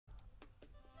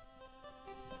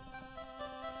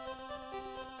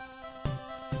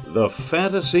The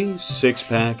Fantasy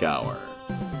Six-Pack Hour.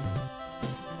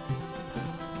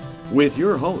 With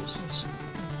your hosts,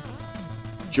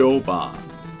 Joe Bond.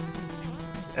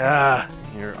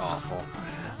 You're awful.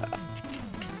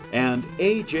 And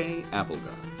AJ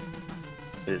Applegarth.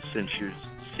 It's Sin Shu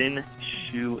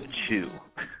Chu.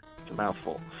 It's a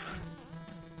mouthful.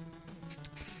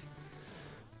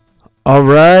 All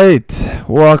right.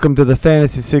 Welcome to the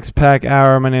Fantasy Six-Pack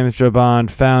Hour. My name is Joe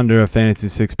Bond, founder of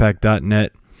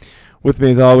FantasySixPack.net. With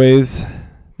me, as always,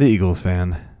 the Eagles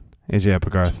fan, AJ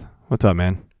Applegarth. What's up,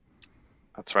 man?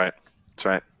 That's right.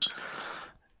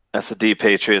 S-A-D,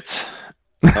 Patriots.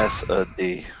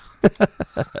 S-A-D.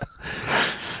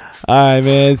 All right,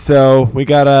 man. So we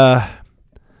got a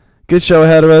good show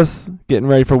ahead of us, getting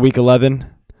ready for Week 11.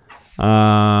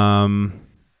 Not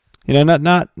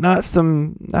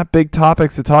big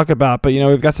topics to talk about, but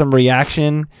we've got some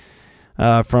reaction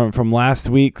from last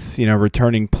week's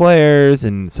returning players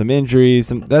and some injuries.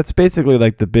 That's basically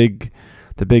like the big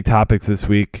topics this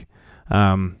week.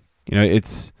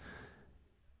 It's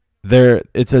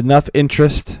enough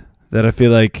interest that I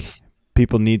feel like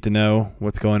people need to know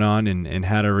what's going on and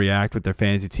how to react with their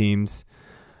fantasy teams.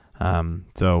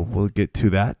 So we'll get to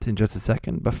that in just a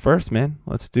second. But first, man,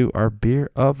 let's do our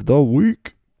beer of the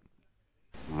week.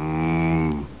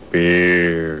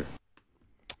 Beer.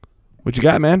 What you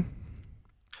got, man?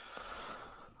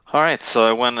 All right, so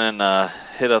I went and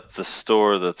hit up the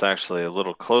store that's actually a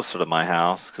little closer to my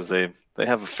house because they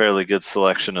have a fairly good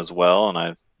selection as well, and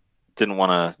I didn't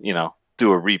want to,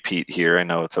 do a repeat here. I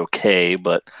know it's okay,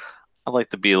 but I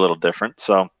like to be a little different.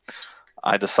 So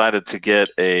I decided to get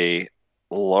a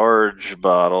large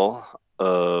bottle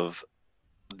of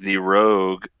the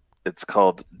Rogue. It's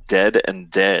called Dead and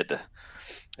Dead.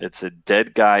 It's a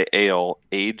Dead Guy Ale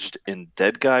aged in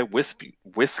Dead Guy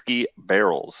whiskey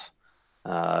barrels.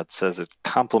 It says it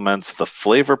complements the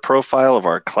flavor profile of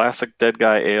our classic Dead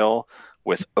Guy Ale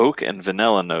with oak and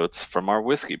vanilla notes from our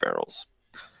whiskey barrels.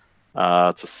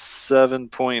 It's a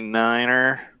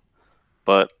 7.9er,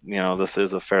 but this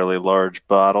is a fairly large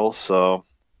bottle, so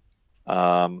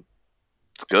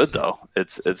it's good though.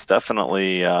 It's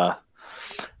definitely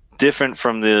different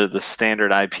from the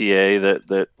standard IPA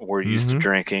that we're used to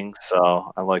drinking,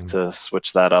 so I like to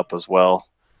switch that up as well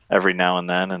every now and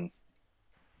then, and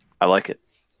I like it.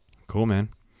 Cool, man.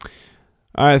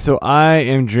 All right, so I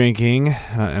am drinking,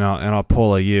 and I'll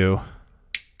pull a U.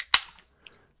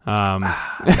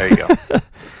 There you go.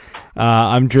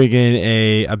 I'm drinking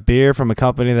a beer from a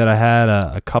company that I had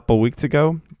a couple weeks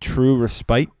ago, True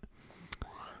Respite.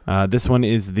 This one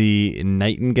is the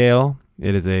Nightingale.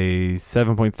 It is a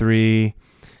 7.3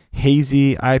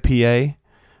 Hazy IPA.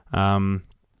 I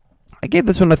gave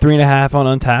this one a 3.5 on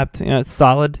Untapped. It's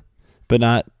solid, but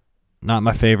not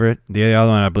my favorite. The other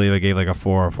one, I believe I gave like a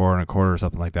 4 or 4.25 or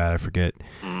something like that. I forget.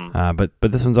 But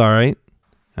this one's all right.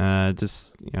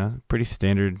 Just pretty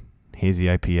standard Hazy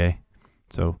IPA.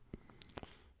 So,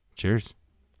 cheers.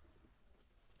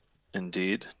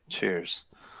 Indeed. Cheers.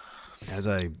 As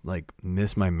I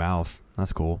miss my mouth.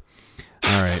 That's cool.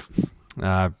 All right.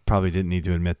 Probably didn't need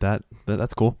to admit that, but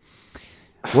that's cool.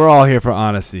 We're all here for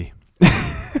honesty. We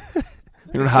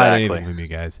don't hide anything from you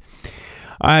guys.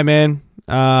 All right, man.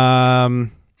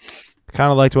 Kind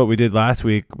of liked what we did last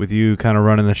week with you kind of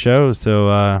running the show,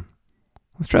 so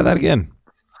let's try that again.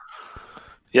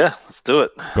 Yeah, let's do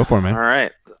it. Go for it, man. All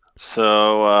right.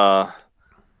 So,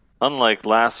 unlike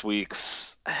last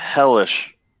week's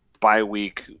hellish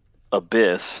bye-week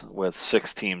abyss with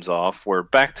 6 teams off, we're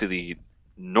back to the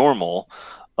normal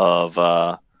of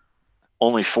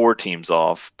only 4 teams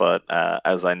off. But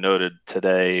as I noted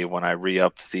today when I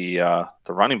re-upped the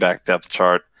running back depth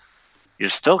chart, you're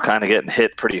still kind of getting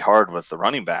hit pretty hard with the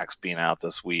running backs being out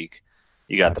this week.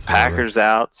 You got the Packers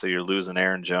out, so you're losing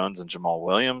Aaron Jones and Jamal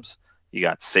Williams. You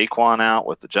got Saquon out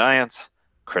with the Giants.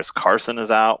 Chris Carson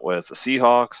is out with the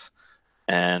Seahawks.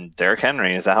 And Derrick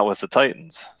Henry is out with the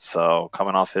Titans. So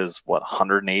coming off his,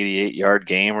 188-yard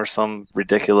game or some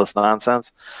ridiculous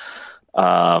nonsense.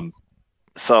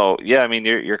 So, yeah, I mean,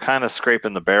 you're kind of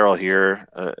scraping the barrel here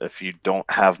if you don't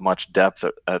have much depth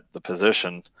at the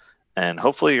position. And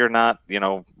hopefully you're not,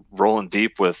 rolling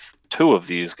deep with 2 of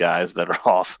these guys that are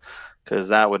off, because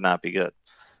that would not be good.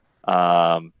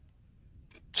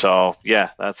 So, yeah,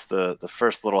 that's the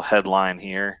first little headline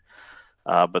here.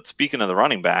 But speaking of the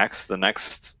running backs, the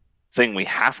next thing we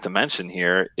have to mention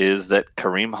here is that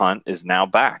Kareem Hunt is now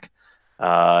back.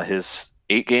 His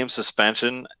 8-game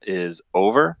suspension is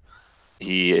over.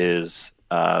 He is,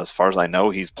 as far as I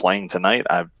know, he's playing tonight.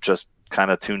 I've just kind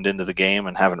of tuned into the game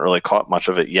and haven't really caught much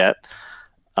of it yet.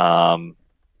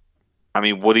 I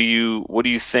mean, what do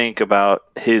you think about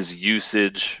his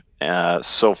usage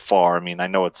so far? I mean, I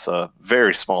know it's a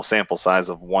very small sample size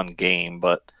of one game,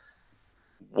 but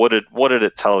what did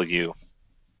it tell you?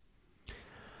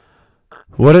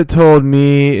 What it told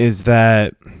me is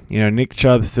that, Nick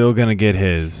Chubb's still going to get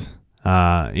his.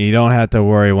 You don't have to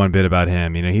worry one bit about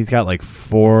him. He's got like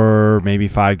 4, maybe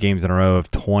 5 games in a row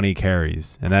of 20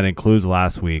 carries, and that includes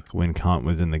last week when Hunt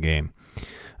was in the game.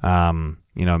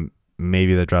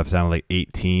 Maybe that drops down to like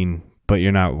 18, but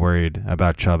you're not worried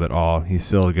about Chubb at all. He's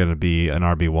still going to be an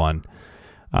RB1.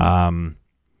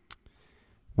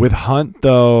 With Hunt,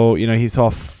 though, he saw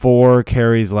 4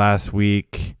 carries last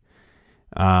week.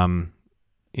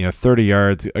 30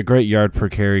 yards, a great yard per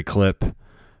carry clip.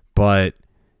 But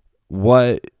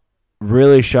what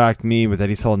really shocked me was that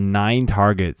he saw 9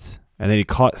 targets, and then he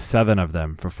caught 7 of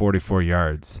them for 44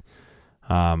 yards.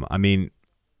 I mean,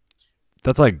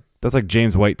 that's like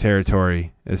James White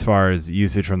territory as far as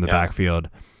usage from the backfield.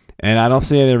 And I don't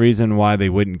see any reason why they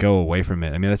wouldn't go away from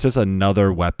it. I mean, that's just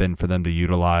another weapon for them to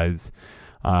utilize.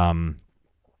 For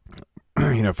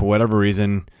whatever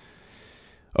reason,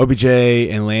 OBJ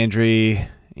and Landry,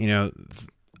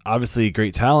 obviously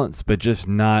great talents, but just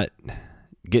not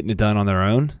getting it done on their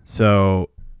own. So,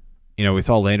 we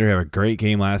saw Landry have a great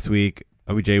game last week.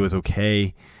 OBJ was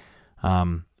okay.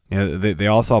 They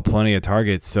all saw plenty of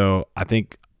targets. So I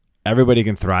think everybody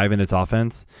can thrive in this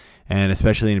offense, and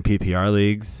especially in PPR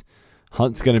leagues,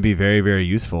 Hunt's going to be very, very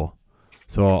useful.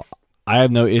 So I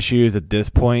have no issues at this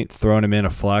point throwing him in a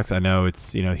flex. I know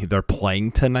it's, they're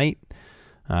playing tonight.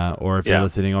 Or if you're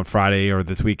listening on Friday or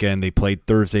this weekend, they played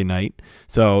Thursday night.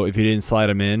 So if you didn't slide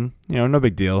them in, no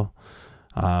big deal.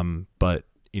 But,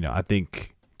 I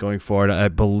think going forward, I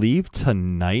believe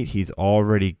tonight he's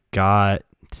already got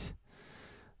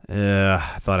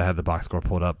I thought I had the box score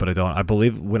pulled up, but I don't. I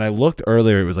believe when I looked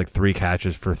earlier, it was like 3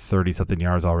 catches for 30-something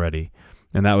yards already.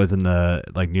 And that was in the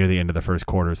near the end of the first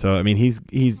quarter. So, I mean, he's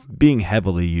being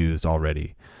heavily used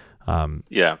already.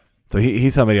 So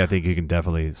he's somebody I think you can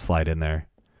definitely slide in there.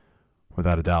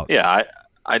 Without a doubt. Yeah,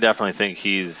 I definitely think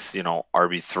he's,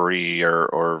 RB3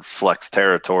 or flex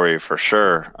territory for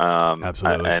sure.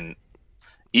 Absolutely. And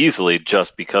easily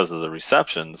just because of the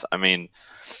receptions. I mean,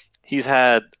 he's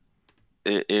had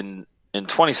in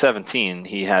 2017,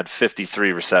 he had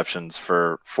 53 receptions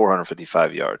for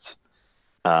 455 yards.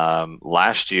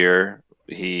 Last year,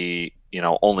 he,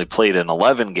 only played in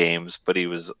 11 games, but he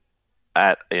was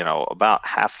at, about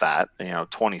half that,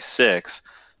 26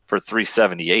 for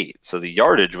 378. So the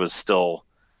yardage was still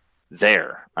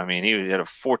there. I mean, he had a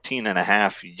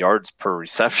 14.5 yards per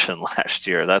reception last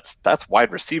year. That's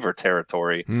wide receiver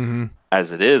territory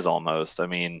as it is almost. I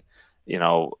mean,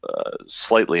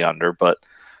 slightly under, but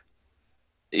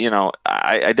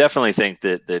I definitely think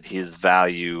that his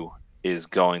value is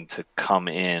going to come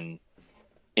in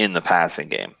the passing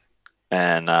game.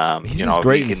 And he's just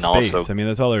great in space. Also, I mean,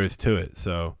 that's all there is to it.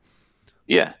 So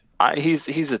yeah.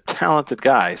 He's a talented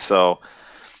guy, so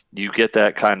you get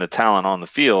that kind of talent on the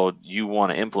field, you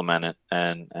want to implement it,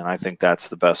 and I think that's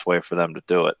the best way for them to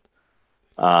do it.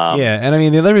 And I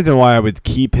mean the other reason why I would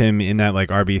keep him in that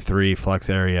RB3 flex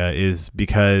area is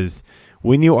because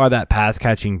when you are that pass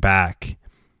catching back,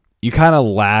 you kind of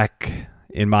lack,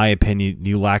 in my opinion,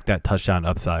 that touchdown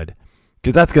upside,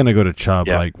 because that's going to go to Chubb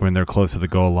when they're close to the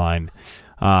goal line.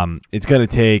 It's going to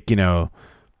take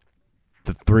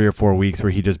the 3 or 4 weeks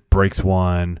where he just breaks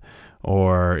one,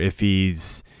 or if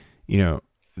he's,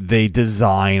 they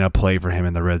design a play for him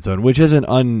in the red zone, which isn't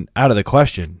out of the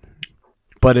question,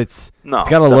 but it's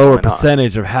got a lower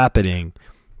percentage of happening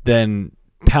than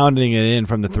pounding it in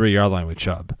from the 3-yard line with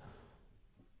Chubb.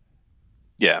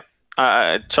 Yeah,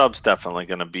 Chubb's definitely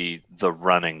going to be the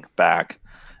running back,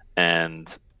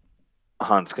 and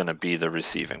Hunt's going to be the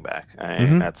receiving back. I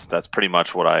mean, that's pretty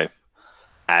much what I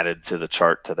added to the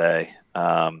chart today.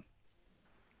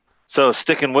 So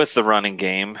sticking with the running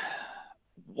game,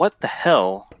 what the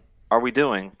hell are we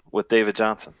doing with David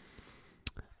Johnson?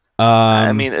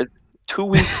 I mean, 2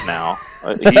 weeks now.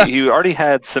 He already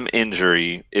had some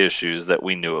injury issues that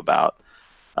we knew about.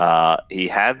 He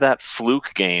had that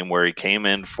fluke game where he came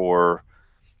in for,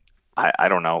 I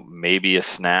don't know, maybe a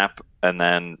snap, and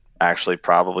then actually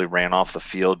probably ran off the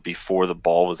field before the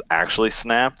ball was actually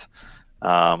snapped.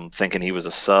 Thinking he was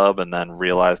a sub and then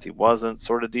realized he wasn't,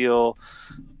 sort of deal.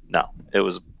 No, it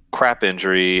was crap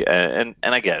injury, and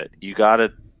I get it. You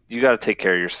gotta take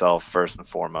care of yourself first and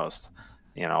foremost.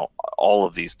 All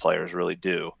of these players really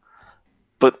do.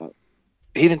 But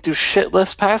he didn't do shit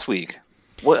this past week.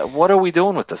 What are we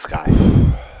doing with this guy?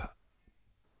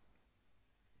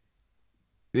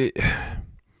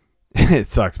 It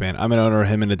sucks, man. I'm an owner of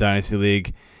him in a dynasty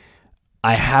league.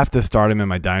 I have to start him in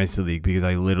my dynasty league because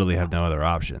I literally have no other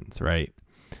options, right?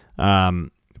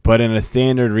 But in a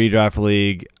standard redraft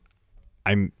league,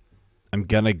 I'm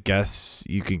gonna guess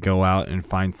you could go out and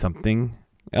find something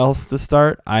else to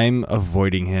start. I'm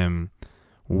avoiding him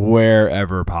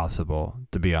wherever possible,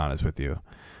 to be honest with you.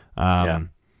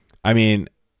 I mean,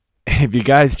 if you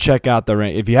guys check out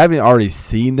if you haven't already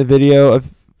seen the video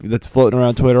that's floating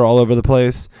around Twitter all over the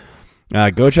place,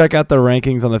 go check out the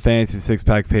rankings on the Fantasy Six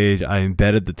Pack page. I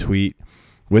embedded the tweet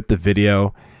with the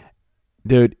video.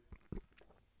 Dude,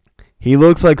 he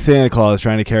looks like Santa Claus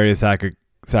trying to carry a sack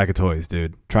of toys,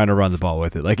 dude, trying to run the ball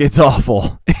with it. Like, it's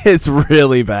awful. It's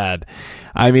really bad.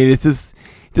 I mean, it's just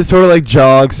sort of like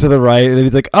jogs to the right, and then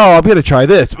he's like, oh, I'm going to try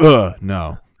this. Ugh,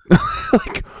 no.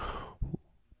 Like,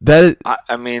 that is,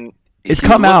 I mean, it's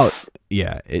come out.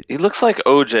 Yeah. He looks like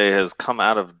OJ has come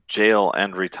out of jail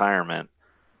and retirement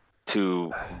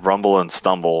to rumble and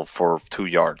stumble for 2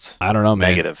 yards. I don't know,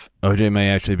 man. Negative. OJ may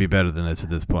actually be better than this at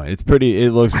this point.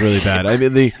 It looks really bad. I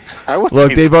mean,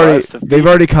 they've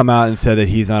already come out and said that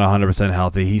he's not 100%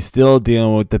 healthy. He's still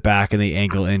dealing with the back and the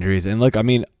ankle injuries. And look, I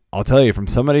mean, I'll tell you, from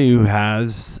somebody who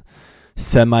has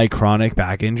semi-chronic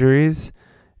back injuries,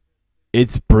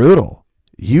 it's brutal.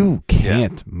 You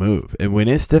can't move. And when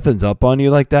it stiffens up on you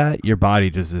like that, your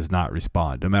body just does not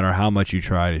respond, no matter how much you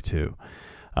try to.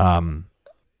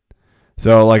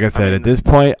 So, like I said, at this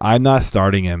point, I'm not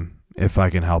starting him if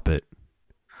I can help it.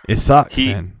 It sucks,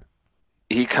 man.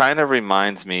 He kind of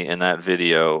reminds me in that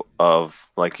video of,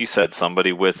 like you said,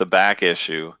 somebody with a back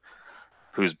issue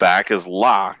whose back is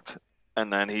locked,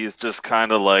 and then he's just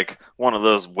kind of like one of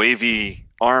those wavy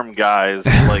arm guys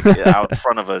like out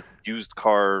front of a used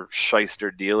car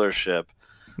shyster dealership.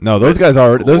 No, those guys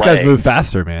move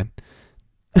faster, man.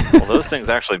 Well, those things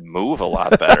actually move a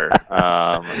lot better.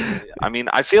 I mean,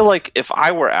 I feel like if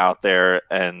I were out there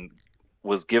and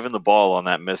was given the ball on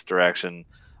that misdirection,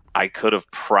 I could have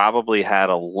probably had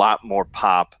a lot more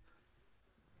pop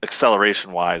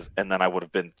acceleration-wise, and then I would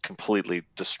have been completely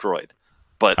destroyed.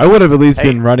 But I would have at least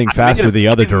been running faster the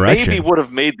other direction. Maybe would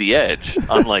have made the edge,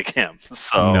 unlike him.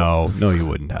 So no, you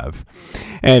wouldn't have.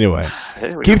 Anyway,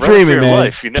 hey, keep dreaming, man.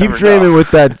 Keep dreaming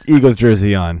with that Eagles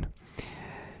jersey on.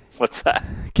 What's that?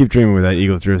 Keep dreaming with that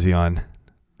Eagles jersey on.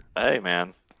 Hey,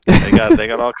 man, they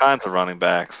got all kinds of running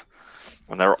backs,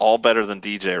 and they're all better than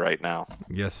DJ right now.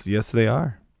 Yes, they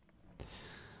are.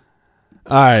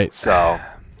 All right. So,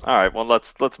 all right. Well,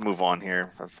 let's move on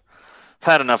here. I've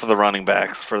had enough of the running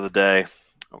backs for the day,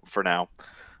 for now.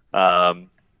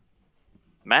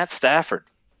 Matt Stafford,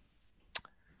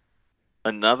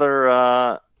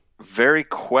 another very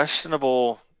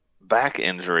questionable back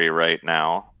injury right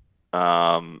now.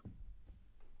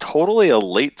 Totally a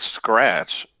late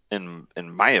scratch in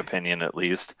my opinion, at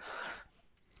least.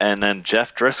 And then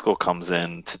Jeff Driscoll comes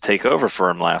in to take over for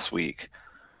him last week.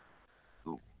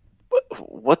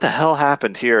 What the hell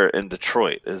happened here in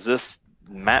Detroit? Is this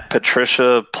Matt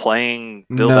Patricia playing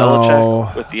Bill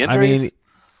Belichick with the injuries?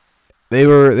 I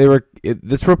mean,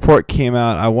 this report came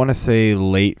out, I want to say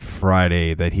late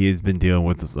Friday, that he has been dealing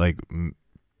with this like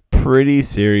pretty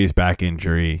serious back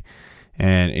injury.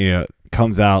 And,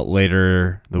 comes out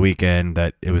later the weekend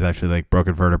that it was actually like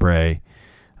broken vertebrae.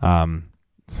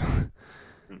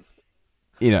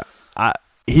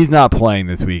 He's not playing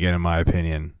this weekend, in my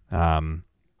opinion.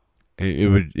 It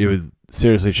would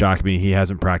seriously shock me. He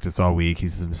hasn't practiced all week.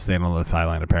 He's staying on the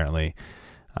sideline apparently.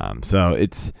 So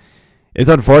it's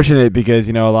unfortunate because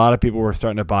a lot of people were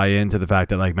starting to buy into the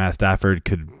fact that like Matt Stafford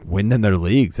could win them their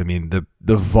leagues. I mean,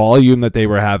 the volume that they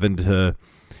were having to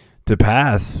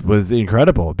pass was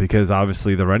incredible because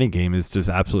obviously the running game is just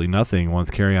absolutely nothing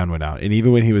once Kerryon went out. And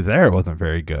even when he was there, it wasn't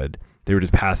very good. They were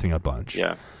just passing a bunch.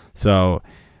 Yeah. So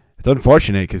it's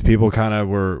unfortunate because people kind of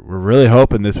were really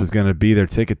hoping this was going to be their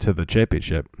ticket to the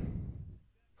championship,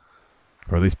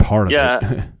 or at least part of it.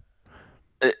 Yeah,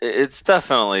 it's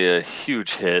definitely a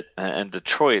huge hit. And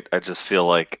Detroit, I just feel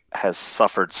like, has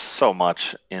suffered so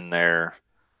much in their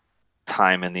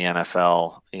time in the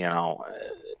NFL,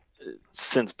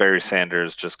 since Barry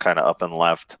Sanders just kind of up and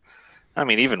left. I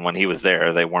mean, even when he was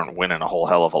there, they weren't winning a whole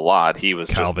hell of a lot. He was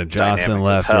Calvin just Johnson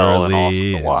left and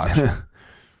early. awesome to watch.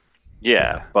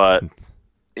 Yeah, but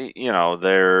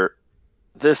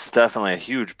this is definitely a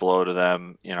huge blow to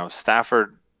them.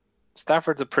 Stafford's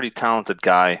a pretty talented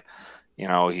guy.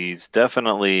 He's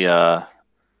definitely I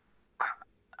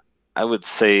would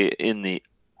say in the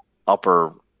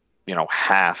upper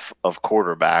half of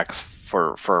quarterbacks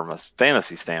from a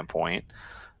fantasy standpoint,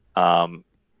 and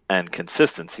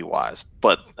consistency wise.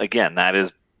 But again, that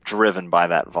is driven by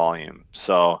that volume.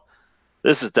 So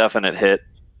this is definite hit.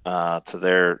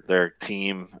 to their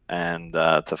team and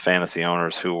to fantasy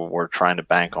owners who were trying to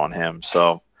bank on him.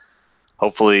 So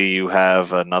hopefully you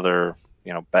have another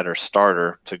better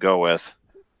starter to go with.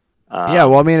 Yeah,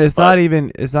 well, I mean, it's not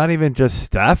even just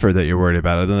Stafford that you're worried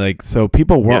about. Like, so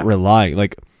people weren't relying,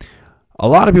 like, a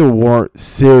lot of people weren't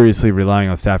seriously relying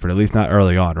on Stafford, at least not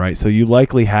early on, right? So you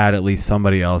likely had at least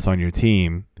somebody else on your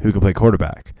team who could play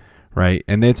quarterback, right?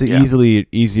 And it's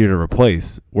easier to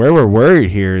replace. Where we're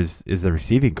worried here is the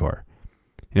receiving core.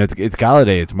 It's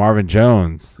Galladay, it's Marvin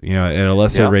Jones, at a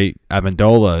lesser rate,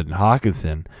 Amendola and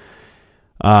Hawkinson.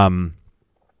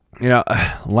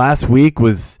 Last week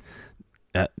was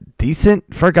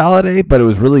decent for Galladay, but it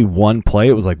was really one play.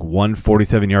 It was like one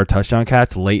 47-yard touchdown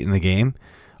catch late in the game.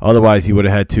 Otherwise, he would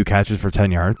have had 2 catches for 10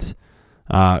 yards.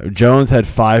 Jones had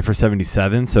 5 for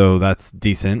 77, so that's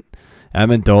decent.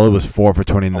 Amendola was 4 for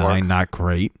 29, not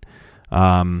great.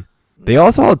 They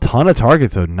also had a ton of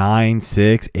targets, so 9,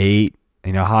 6, 8.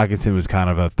 Hawkinson was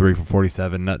kind of a 3 for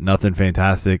 47, nothing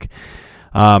fantastic.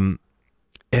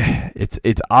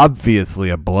 It's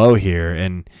obviously a blow here,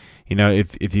 and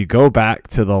if you go back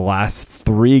to the last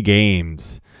 3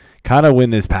 games, kind of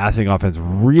when this passing offense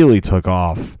really took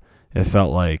off, it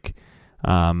felt like,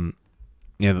 the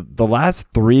last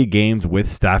 3 games with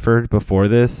Stafford before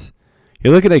this,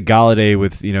 you're looking at Galladay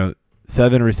with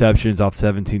 7 receptions off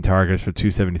 17 targets for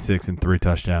 276 and 3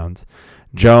 touchdowns.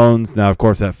 Jones, now of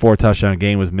course that 4 touchdown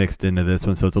game was mixed into this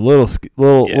one, so it's a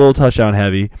little touchdown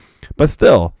heavy, but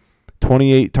still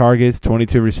 28 targets,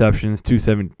 22 receptions,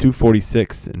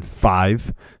 246 and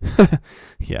 5.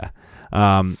 Yeah.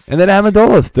 And then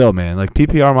Amendola still, man, like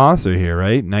PPR monster here,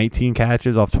 right? 19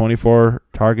 catches off 24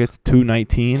 targets,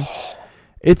 219.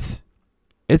 It's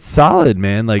solid,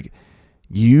 man. Like,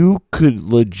 you could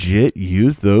legit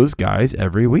use those guys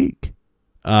every week.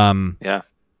 Yeah.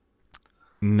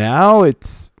 Now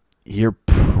you're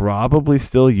probably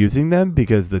still using them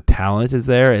because the talent is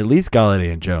there, at least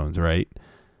Galladay and Jones, right?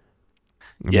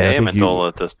 Amendola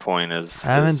at this point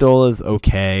Amendola's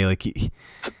okay. Like,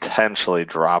 potentially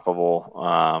droppable.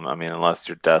 Unless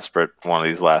you're desperate one of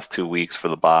these last 2 weeks for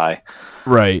the bye.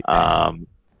 Right.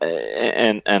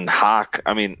 And Hawk,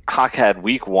 Hawk had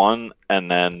week 1 and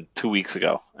then 2 weeks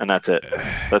ago, and that's it.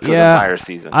 That's his entire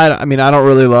season. I don't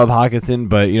really love Hawkinson,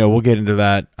 but we'll get into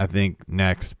that I think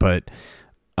next. But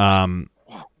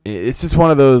it's just one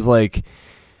of those like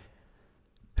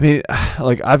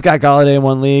I've got Galladay in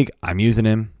one league, I'm using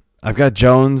him. I've got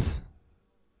Jones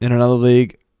in another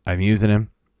league, I'm using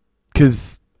him.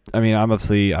 Because I'm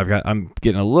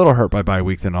getting a little hurt by bye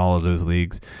weeks in all of those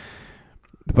leagues.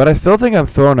 But I still think I'm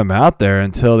throwing them out there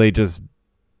until they just,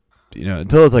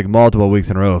 until it's like multiple weeks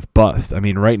in a row of bust.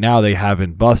 Right now they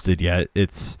haven't busted yet.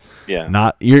 It's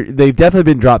not. They've definitely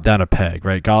been dropped down a peg,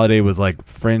 right? Galladay was like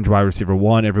fringe wide receiver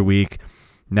 1 every week.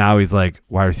 Now he's like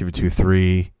wide receiver 2,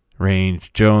 3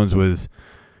 range. Jones was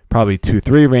probably 2,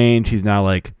 3 range. He's now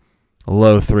like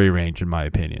low 3 range in my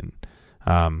opinion.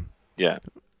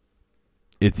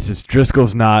 It's just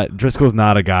Driscoll's not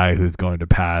a guy who's going to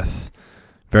pass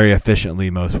very efficiently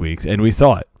most weeks, and we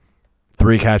saw it.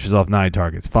 3 catches off 9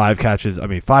 targets, 5 catches.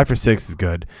 5 for 6 is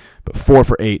good, but 4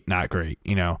 for 8, not great.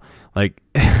 Like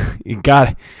you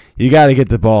got to get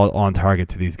the ball on target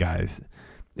to these guys,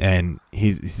 and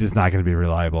he's just not going to be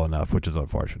reliable enough, which is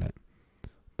unfortunate.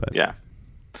 But yeah.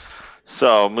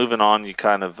 So moving on, you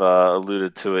kind of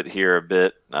alluded to it here a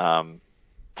bit.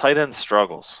 Tight end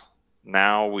struggles.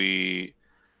 Now we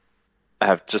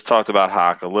have just talked about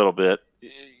Hawk a little bit.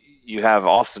 You have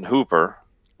Austin Hooper,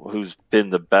 who's been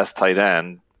the best tight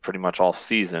end pretty much all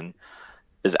season,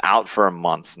 is out for a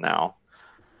month now.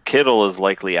 Kittle is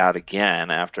likely out again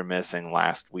after missing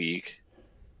last week.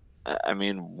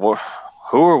 Who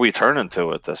are we turning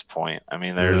to at this point?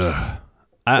 There's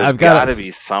got to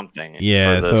be something for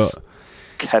this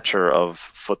catcher of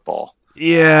football.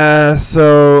 Yeah,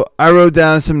 so I wrote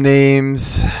down some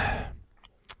names.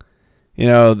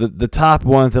 The top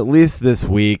ones, at least this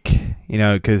week,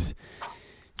 because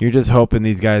you're just hoping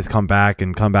these guys come back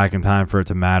in time for it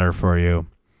to matter for you.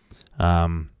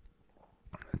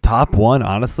 Top one,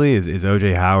 honestly, is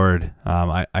O.J. Howard.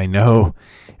 I know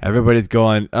everybody's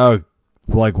going, oh,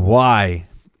 like, why?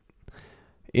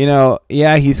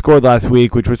 He scored last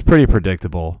week, which was pretty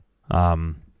predictable.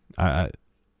 I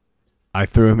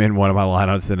threw him in one of my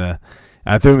lineups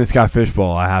I threw him in Scott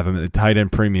Fishbowl. I have him in the tight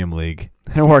end premium league.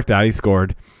 It worked out. He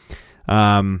scored.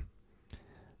 But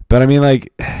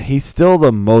he's still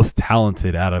the most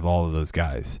talented out of all of those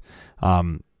guys.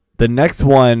 The next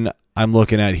one I'm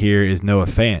looking at here is Noah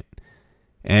Fant.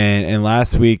 And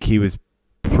last week he was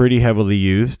pretty heavily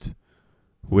used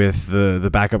with the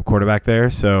backup quarterback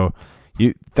there. So,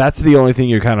 that's the only thing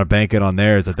you're kind of banking on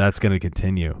there is that's going to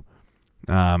continue.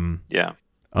 Yeah.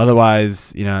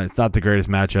 Otherwise, it's not the greatest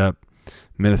matchup,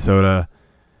 Minnesota.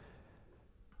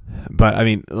 But I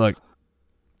mean, look,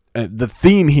 the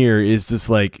theme here is just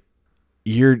like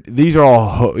these are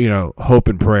all hope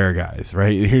and prayer guys, right?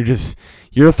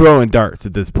 You're throwing darts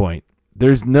at this point.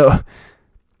 There's no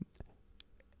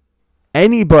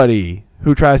anybody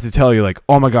who tries to tell you like,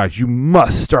 oh my God, you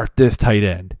must start this tight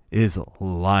end is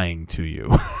lying to you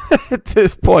at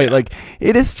this point. Yeah. Like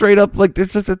it is straight up like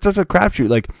it's just a crapshoot.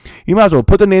 Like you might as well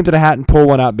put the names in a hat and pull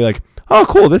one out and be like, oh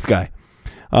cool, this guy.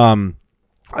 I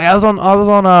was on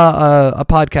a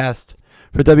podcast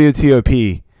for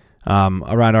WTOP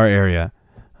around our area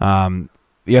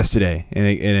yesterday,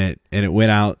 and it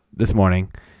went out this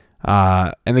morning.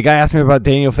 And the guy asked me about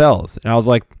Daniel Fells, and I was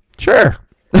like, sure.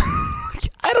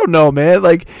 I don't know, man.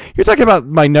 Like you're talking about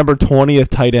my number 20th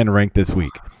tight end rank this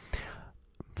week.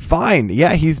 Fine,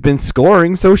 yeah, he's been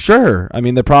scoring, so sure. I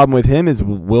mean, the problem with him is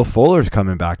Will Fuller's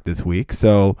coming back this week,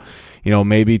 so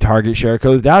maybe target share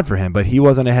goes down for him. But he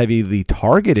wasn't a heavily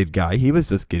targeted guy; he was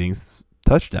just getting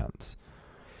touchdowns.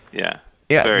 Yeah,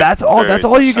 that's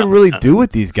all you can really do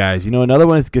with these guys. Another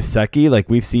one is Gesicki. Like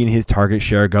we've seen his target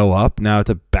share go up. Now it's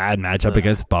a bad matchup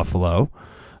against Buffalo.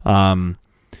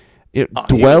 He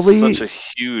was such a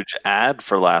huge ad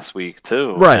for last week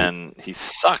too, right? And he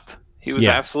sucked. He was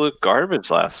absolute garbage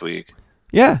last week.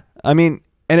 Yeah, I mean,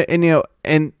 and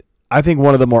I think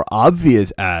one of the more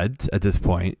obvious ads at this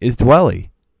point is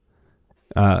Dwelly.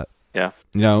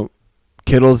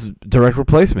 Kittle's direct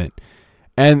replacement,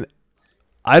 and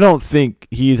I don't think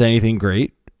he's anything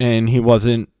great, and he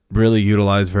wasn't really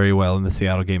utilized very well in the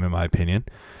Seattle game, in my opinion.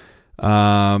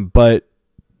 But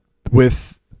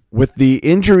with the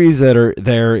injuries that are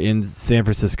there in San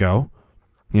Francisco,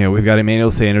 we've got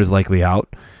Emmanuel Sanders likely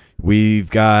out. We've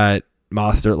got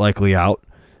Mostert likely out.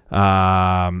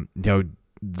 The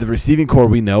receiving core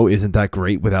we know isn't that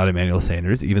great without Emmanuel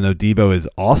Sanders, even though Debo is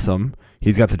awesome.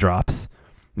 He's got the drops.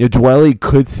 Dwelly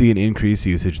could see an increased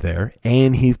usage there,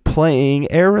 and he's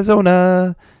playing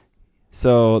Arizona.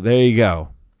 So there you go.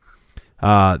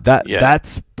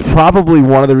 That's probably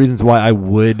one of the reasons why I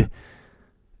would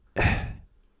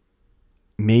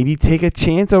maybe take a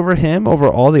chance over him over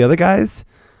all the other guys,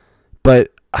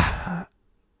 but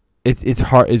it's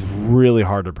hard. It's really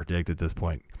hard to predict at this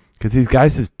point because these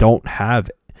guys just don't have.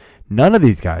 None of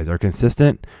these guys are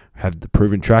consistent, have the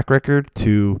proven track record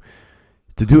to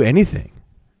do anything.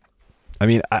 I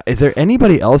mean, is there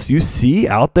anybody else you see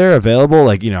out there available?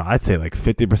 Like I'd say like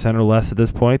 50% or less at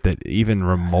this point that even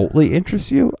remotely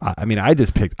interests you. I mean, I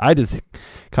just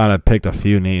kind of picked a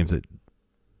few names that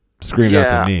screamed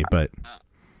out to me, but.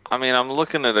 I mean, I'm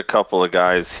looking at a couple of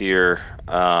guys here,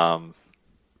 and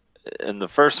the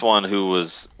first one who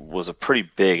was a pretty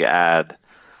big ad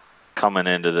coming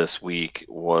into this week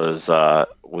was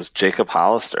Jacob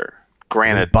Hollister.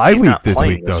 Granted, bye week this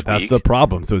week though. That's the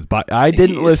problem. So I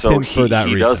didn't list him for that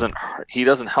reason. He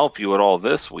doesn't help you at all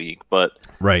this week, but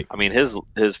right. I mean,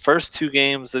 his first two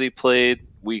games that he played,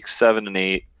 week 7 and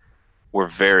 8, were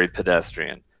very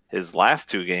pedestrian. His last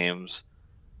two games,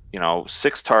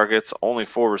 6 targets, only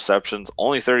 4 receptions,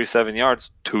 only 37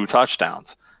 yards, 2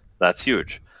 touchdowns. That's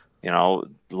huge.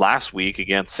 Last week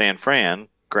against San Fran,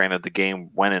 granted the game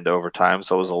went into overtime,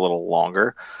 so it was a little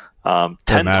longer. 10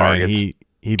 targets.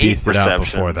 He beasted out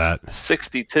before that.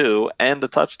 62 and a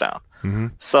touchdown. Mm-hmm.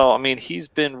 So, I mean, he's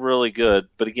been really good.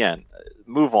 But again,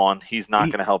 move on. He's not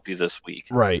going to help you this week.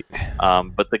 Right.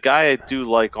 But the guy I do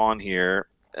like on here,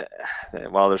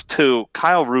 there's 2.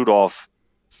 Kyle Rudolph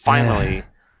finally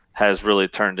has really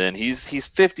turned in. He's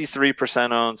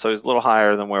 53% owned, so he's a little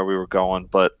higher than where we were going.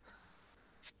 But,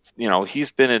 he's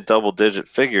been in double-digit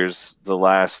figures the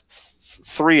last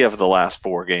 3 of the last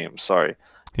 4 games. Sorry.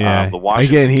 Yeah. The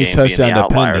Washington he's game touchdown being the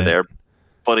outlier dependent there,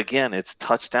 but again, it's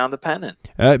touchdown dependent.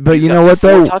 But he's you know what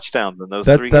though? 4 touchdowns in those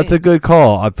 3 games. That's a good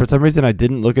call. For some reason, I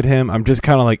didn't look at him. I'm just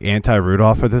kind of like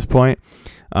anti-Rudolph at this point,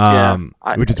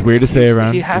 which is weird to say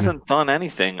around. He hasn't done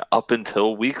anything up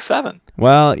until week 7.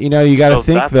 Well, you got to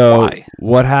think though. Why.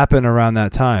 What happened around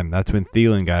that time? That's when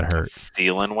Thielen got hurt.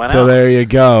 Thielen went out. So there you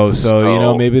go.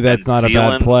 So maybe that's not a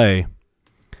bad play.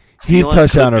 He's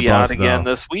touchdown or bust again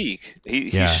though. this week. He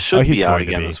should be out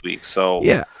again this week. So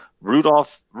yeah,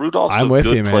 Rudolph's I'm a with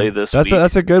good you, man. play this week.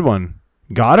 That's a good one.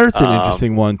 Goddard's an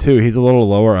interesting one too. He's a little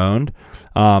lower owned.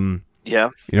 I'm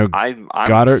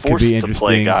Goddard forced could be to interesting.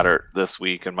 play Goddard this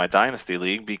week in my dynasty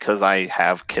league because I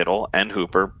have Kittle and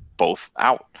Hooper both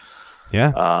out.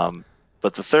 Yeah.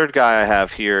 But the third guy I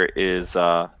have here is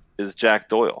Jack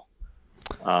Doyle.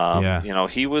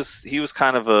 He was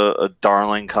kind of a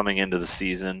darling coming into the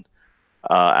season.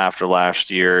 after last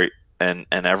year, and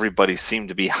everybody seemed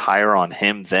to be higher on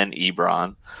him than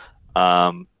Ebron.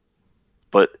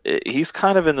 But he's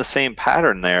kind of in the same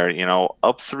pattern there.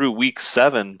 Up through week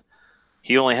 7,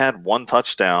 he only had 1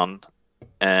 touchdown,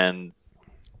 and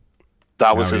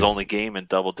that was his only game in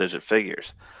double-digit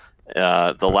figures.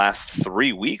 The last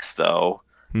 3 weeks, though,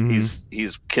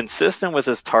 he's consistent with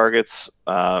his targets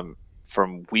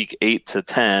from week 8 to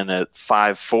 10 at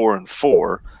 5, 4, and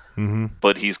 4.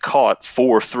 But he's caught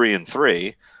 4, 3, and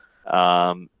 3.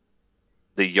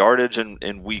 The yardage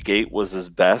in week 8 was his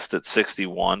best at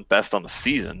 61, best on the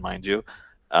season, mind you.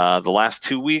 The last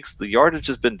 2 weeks, the yardage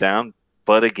has been down,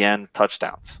 but again,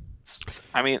 touchdowns.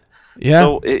 I mean,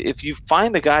 so if you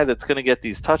find a guy that's going to get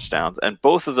these touchdowns, and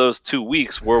both of those 2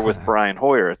 weeks were with Brian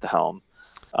Hoyer at the helm,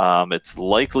 it's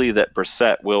likely that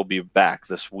Brissett will be back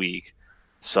this week.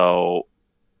 So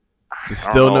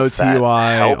still no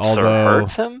TY, although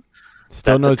hurts him.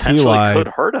 Still no TY. Could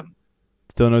hurt him.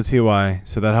 Still no TY,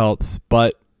 so that helps.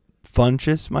 But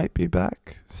Funchess might be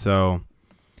back, so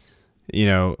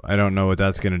I don't know what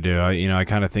that's going to do. I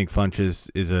kind of think Funchess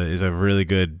is a really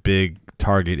good big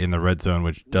target in the red zone,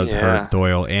 which does hurt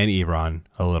Doyle and Ebron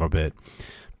a little bit.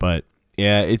 But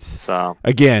yeah, it's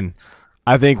again,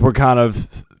 I think we're kind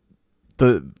of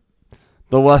the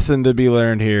lesson to be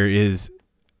learned here is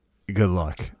good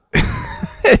luck.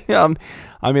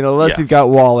 I mean, unless you've got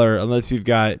Waller, unless you've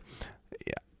got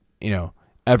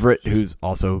Everett, who's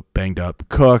also banged up,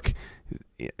 Cook.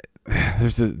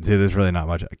 There's really not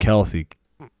much. Kelsey,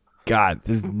 God,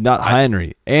 there's not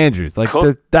Henry, Andrews. Like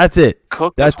Cook, that's it.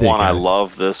 Cook that's is one guys. I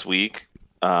love this week.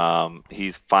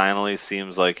 He's finally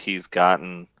seems like he's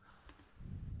gotten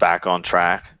back on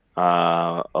track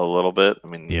a little bit. I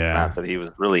mean, not that he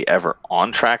was really ever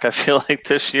on track, I feel like,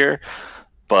 this year.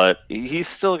 But he's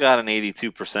still got an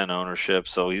 82% ownership,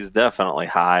 so he's definitely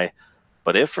high.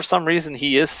 But if for some reason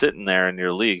he is sitting there in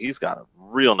your league, he's got a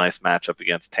real nice matchup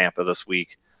against Tampa this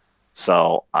week.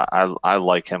 So I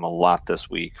like him a lot this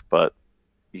week, but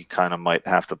you kind of might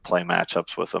have to play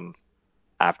matchups with him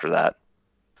after that.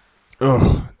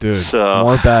 Oh, dude.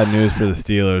 More bad news for the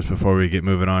Steelers before we get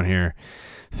moving on here.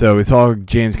 So we saw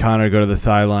James Conner go to the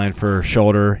sideline for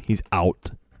shoulder. He's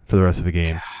out for the rest of the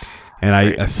game. And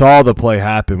I saw the play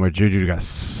happen where Juju got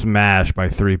smashed by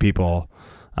 3 people.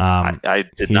 I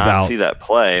did not see that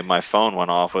play. My phone went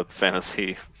off with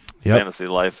Fantasy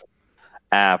Life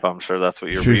app. I'm sure that's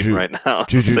what you're reading right now.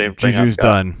 Same thing. Juju's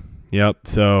done. Yep.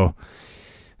 So,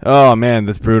 oh man,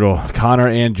 that's brutal. Connor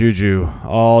and Juju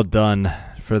all done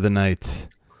for the night.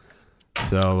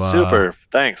 So super.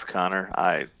 Thanks, Connor.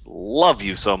 I love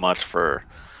you so much for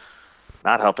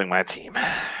not helping my team.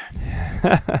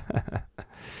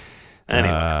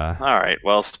 Anyway, all right.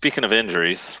 Well, speaking of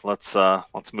injuries, let's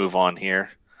move on here.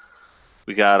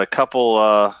 We got a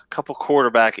couple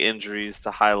quarterback injuries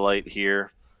to highlight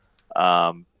here,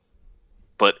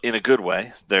 but in a good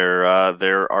way. There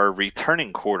are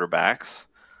returning quarterbacks.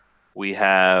 We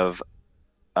have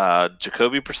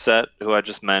Jacoby Brissett, who I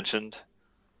just mentioned.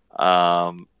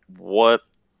 What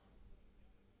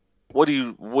do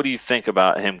you think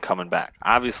about him coming back?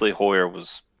 Obviously, Hoyer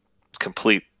was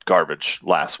complete garbage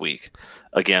last week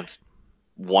against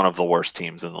one of the worst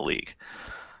teams in the league.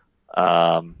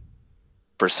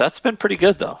 Brissett's been pretty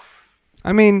good, though.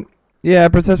 I mean, yeah,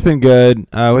 Brissett's been good.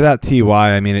 Without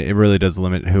TY, I mean, it really does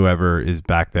limit whoever is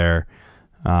back there.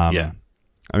 I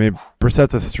mean,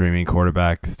 Brissett's a streaming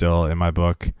quarterback still in my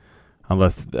book,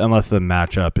 unless the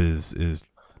matchup is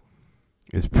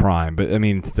prime. But I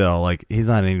mean, still, like, he's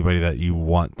not anybody that you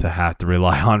want to have to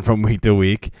rely on from week to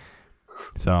week.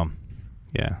 So,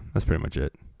 yeah, that's pretty much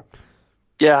it.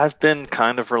 Yeah, I've been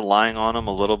kind of relying on him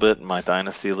a little bit in my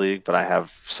Dynasty League, but I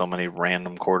have so many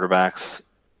random quarterbacks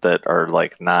that are,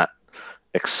 like, not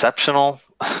exceptional,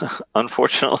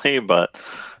 unfortunately, but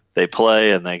they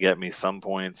play and they get me some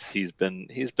points. He's been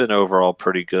overall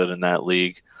pretty good in that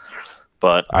league.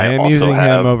 But I am also using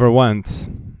him over Wentz.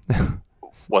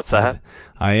 What's that?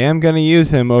 I am going to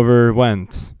use him over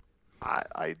Wentz.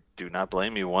 I do not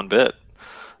blame you one bit.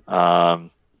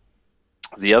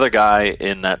 The other guy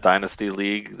in that Dynasty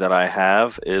League that I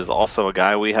have is also a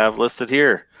guy we have listed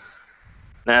here.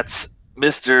 That's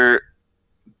Mr.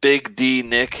 Big D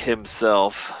Nick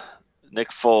himself.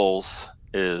 Nick Foles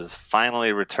is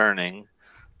finally returning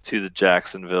to the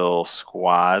Jacksonville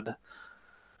squad.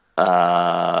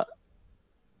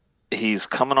 He's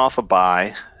coming off a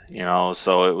bye,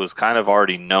 so it was kind of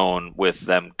already known with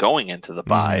them going into the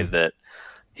bye that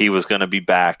he was going to be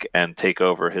back and take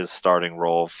over his starting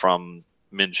role from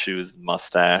Minshew's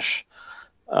mustache.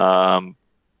 So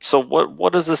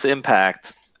what does this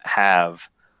impact have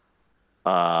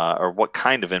or what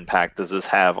kind of impact does this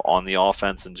have on the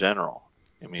offense in general?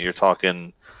 I mean, you're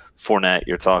talking Fournette,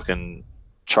 you're talking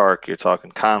Chark, you're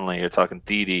talking Conley, you're talking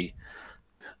Dede.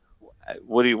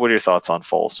 What are your thoughts on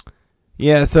Foles?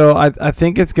 Yeah, so I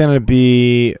think it's going to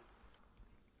be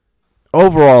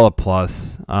overall a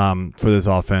plus for this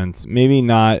offense. Maybe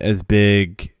not as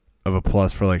big of a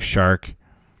plus for like Shark,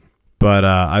 but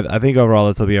I think overall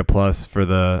this will be a plus for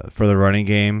the running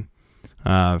game.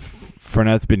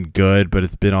 Fournette's been good, but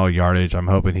it's been all yardage. I'm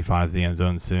hoping he finds the end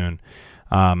zone soon.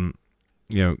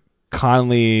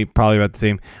 Conley probably about the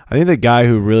same. I think the guy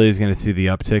who really is going to see the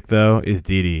uptick though is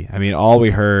Dede. I mean, all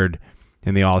we heard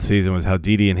in the offseason was how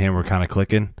Dede and him were kind of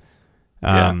clicking.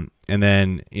 And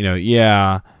then,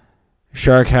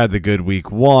 Shark had the good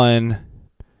week 1.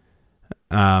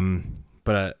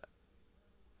 But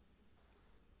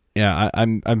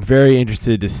I'm very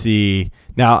interested to see.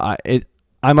 Now,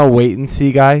 I'm a wait and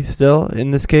see guy still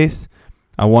in this case.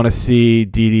 I want to see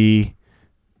Dede,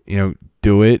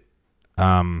 do it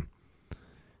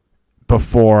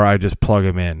before I just plug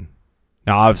him in.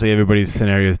 Now, obviously, everybody's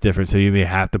scenario is different, so you may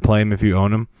have to play him if you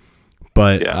own him.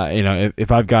 But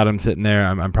if I've got him sitting there,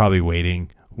 I'm probably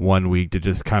waiting 1 week to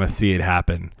just kind of see it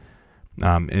happen,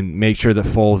 and make sure that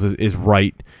Foles is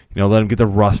right. Let him get the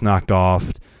rust knocked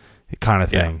off, kind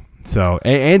of thing. Yeah. So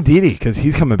and Dede, because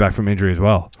he's coming back from injury as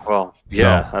well. Well,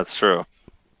 yeah, that's true.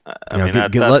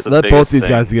 Let both these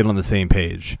guys get on the same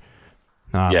page.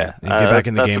 And get back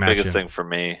in the game action. That's the biggest thing for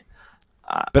me.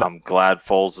 I'm glad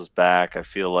Foles is back. I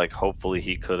feel like hopefully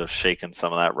he could have shaken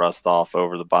some of that rust off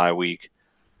over the bye week.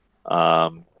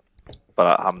 But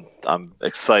I'm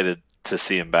excited to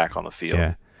see him back on the field.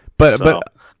 Yeah, but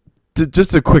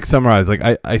just a quick summarize. Like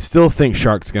I still think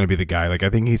Shark's going to be the guy. Like I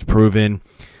think he's proven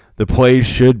the plays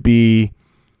should be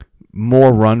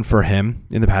more run for him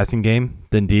in the passing game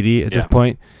than Dede at this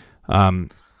point.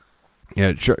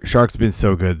 Shark's been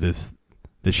so good this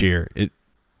year.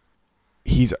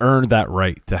 He's earned that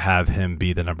right to have him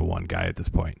be the number 1 guy at this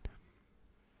point.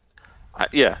 I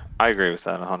agree with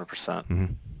that 100%. Mm-hmm.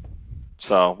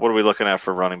 So, what are we looking at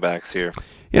for running backs here?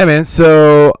 Yeah, man.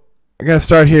 So, I got to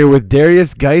start here with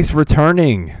Darius Geis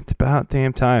returning. It's about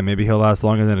damn time. Maybe he'll last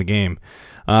longer than a game.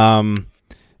 Right.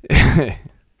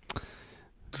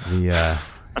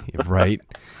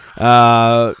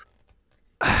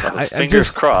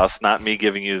 Fingers crossed, not me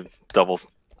giving you double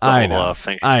I know.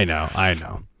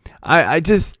 I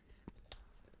just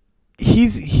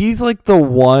he's like the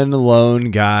one lone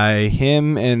guy.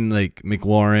 Him and like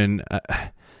McLaurin,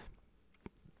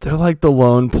 they're like the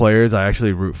lone players I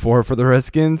actually root for the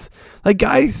Redskins. Like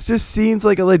Geis just seems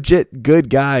like a legit good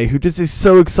guy who just is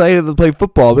so excited to play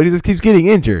football, but he just keeps getting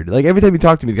injured. Like every time you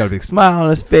talk to him, he's got a big smile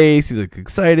on his face. He's like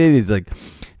excited. He's like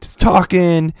just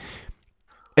talking,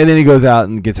 and then he goes out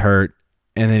and gets hurt.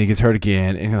 And then he gets hurt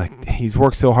again, and like he's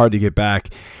worked so hard to get back.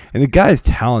 And the guy's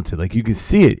talented. Like you can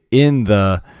see it in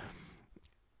the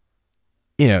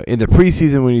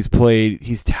preseason when he's played.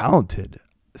 He's talented.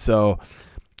 So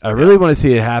I really want to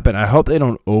see it happen. I hope they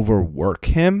don't overwork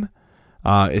him.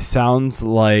 It sounds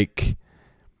like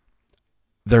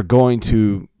they're going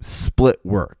to split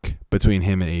work between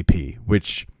him and AP,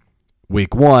 which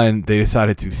week 1 they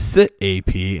decided to sit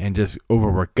AP and just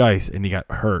overwork Geis, and he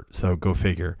got hurt. So go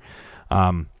figure.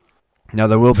 Now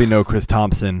there will be no Chris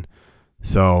Thompson,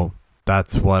 so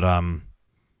that's what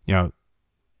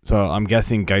So I'm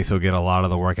guessing Geis will get a lot of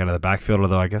the work out of the backfield.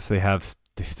 Although I guess they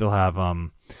still have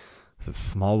is it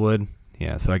Smallwood?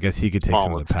 Yeah, so I guess he could take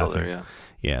some of the passing.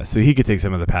 Yeah, so he could take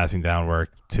some of the passing down work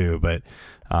too. But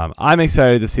I'm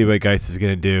excited to see what Geis is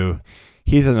going to do.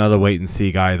 He's another wait and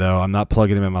see guy though. I'm not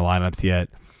plugging him in my lineups yet.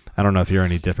 I don't know if you're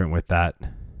any different with that.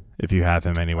 If you have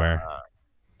him anywhere.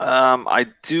 I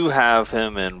do have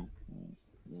him in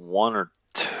 1 or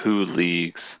 2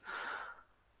 leagues.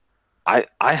 I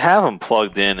have him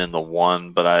plugged in the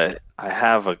one, but I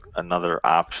have another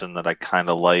option that I kind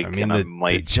of like. I mean,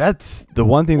 the Jets, the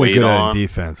one thing they're good at in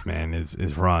defense, man,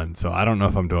 is run. So I don't know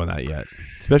if I'm doing that yet,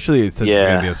 especially since it's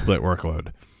going to be a split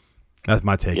workload. That's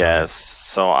my take. Yes,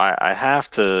 so I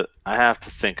have to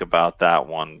think about that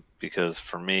one because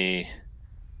for me,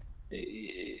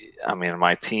 I mean,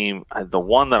 my team, the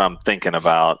one that I'm thinking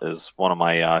about is one of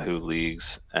my Yahoo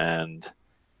leagues, and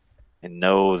I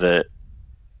know that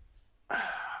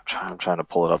I'm trying to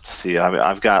pull it up to see. I mean,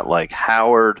 I've got like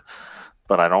Howard,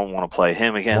 but I don't want to play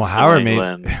him against New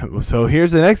England. So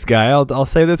here's the next guy. I'll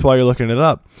say this while you're looking it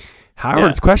up.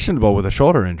 Howard's questionable with a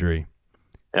shoulder injury.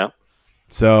 Yeah.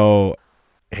 So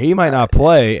he might not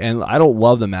play, and I don't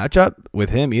love the matchup with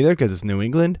him either because it's New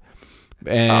England.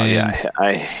 And,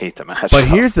 I hate the matchup. But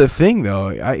here's the thing, though.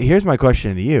 Here's my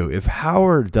question to you: if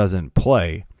Howard doesn't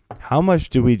play, How much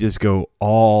do we just go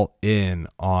all in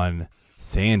on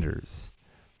Sanders?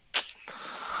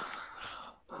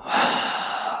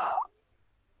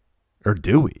 Or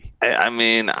do we? I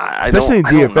mean, especially in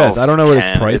DFS, DFS. I don't know what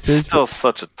his price is. It's still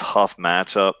such a tough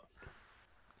matchup.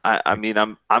 I mean,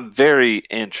 I'm very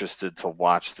interested to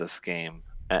watch this game,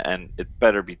 and it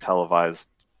better be televised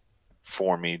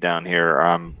for me down here, or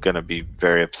I'm gonna be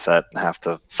very upset and have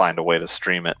to find a way to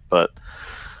stream it. But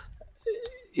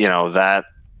that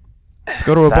let's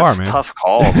go to a bar, man. Tough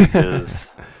call because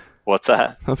what's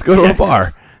that? Let's go to a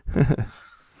bar.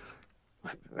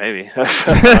 Maybe.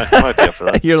 I might be up for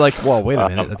that. You're like, whoa, wait a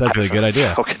minute. That's actually a good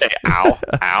idea. Okay.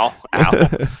 Ow.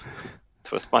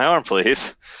 Twist my arm,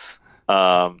 please.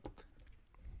 Yeah,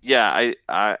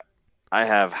 I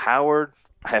have Howard.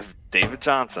 I have David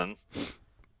Johnson,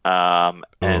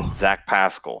 and Zach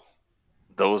Pascal.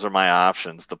 Those are my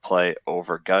options to play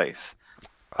over Geis.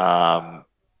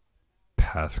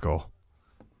 Pascal.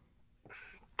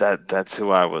 That's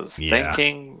who I was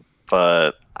thinking,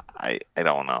 but I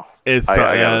don't know. That's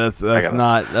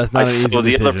not an easy decision.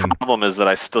 The other problem is that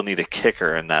I still need a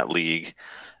kicker in that league.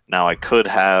 Now I could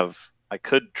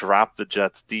drop the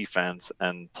Jets defense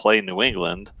and play New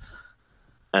England,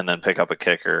 and then pick up a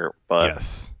kicker.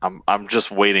 But I'm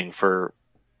just waiting for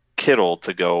Kittle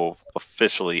to go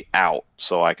officially out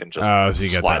so I can just so you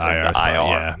get slide the him to IR.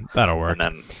 Yeah, that'll work. And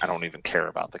then I don't even care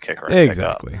about the kicker.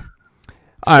 Exactly.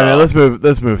 All right, man,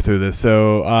 let's move through this.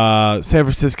 So San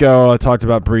Francisco, I talked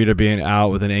about Breida being out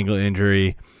with an ankle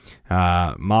injury.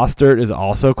 Mostert is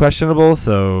also questionable,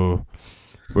 so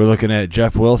we're looking at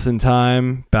Jeff Wilson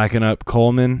time backing up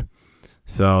Coleman.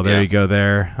 So there you go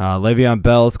there. Le'Veon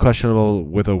Bell is questionable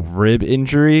with a rib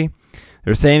injury.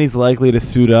 They're saying he's likely to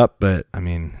suit up, but I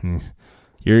mean,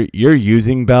 you're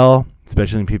using Bell,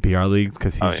 especially in PPR leagues,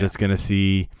 because he's just going to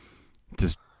see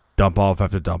just dump off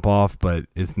after dump off, but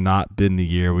it's not been the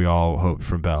year we all hoped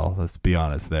from Bell. Let's be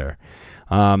honest there.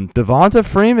 Devonta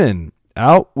Freeman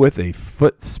out with a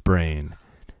foot sprain.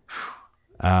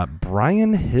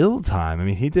 Brian Hill time. I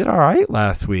mean, he did all right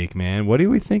last week, man. What are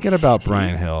we thinking about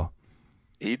Brian Hill?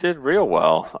 He did real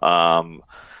well.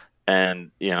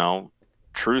 And,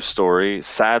 true story,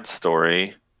 sad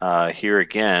story. Here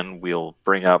again, we'll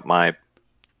bring up my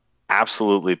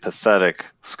absolutely pathetic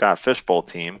Scott Fishbowl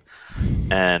team.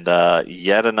 And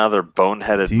yet another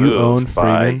boneheaded move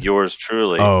by yours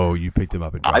truly. Oh, you picked him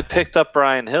up. I picked up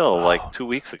Brian Hill like 2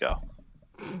 weeks ago.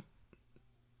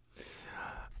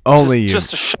 Only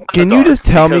just you. Can you just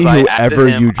tell me whoever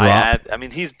you dropped? I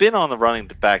mean, he's been on the running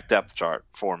back depth chart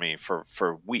for me for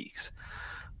weeks.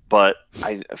 But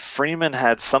Freeman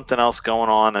had something else going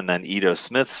on, and then Ito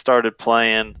Smith started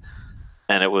playing,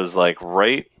 and it was like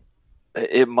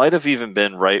it might have even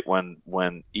been right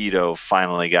when Ito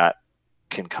finally got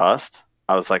concussed.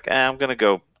 I was like, I'm going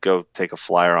to go take a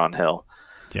flyer on Hill.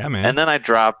 Yeah, man. And then I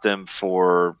dropped him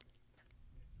for,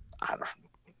 I don't know,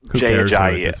 Jay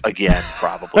Ajayi again,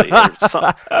 probably.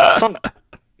 some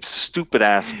stupid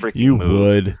ass freaking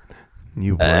move.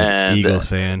 You would. And, Eagles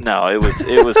fan. No, it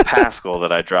was Pascal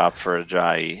that I dropped for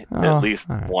Ajayi at least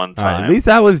one time. Right, at least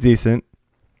that was decent.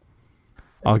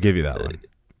 I'll give you that one.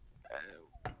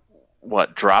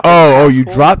 What, drop? Oh, you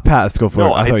dropped Pascal for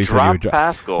No, I thought you dropped said you would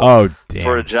Pascal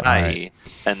for Ajayi, right.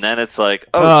 And then it's like,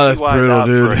 that's brutal, out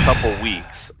dude. for a couple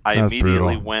weeks. I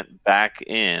immediately brutal. went back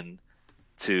in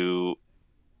to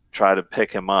try to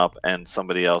pick him up, and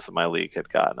somebody else in my league had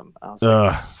gotten him. I was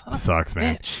like, sucks,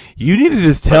 man. Bitch. You need to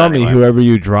just tell me whoever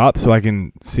you drop so I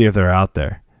can see if they're out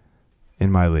there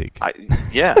in my league. I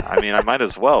mean, I might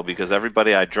as well, because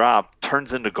everybody I drop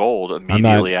turns into gold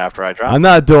immediately after I drop. I'm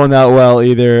not doing that well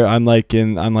either. I'm like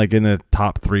in the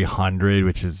top 300,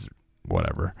 which is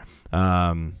whatever.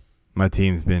 My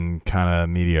team's been kind of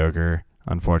mediocre,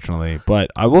 unfortunately.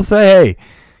 But I will say, hey,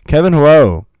 Kevin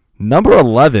Huo, number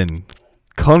 11.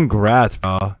 Congrats,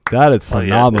 bro. That is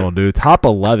phenomenal, dude. Top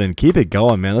 11. Keep it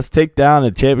going, man. Let's take down the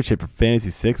championship for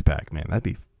Fantasy Six Pack, man. That'd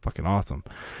be fucking awesome.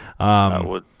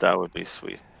 That would be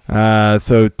sweet.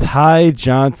 So Ty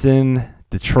Johnson,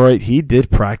 Detroit. He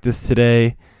did practice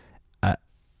today. I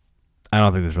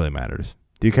don't think this really matters.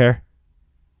 Do you care?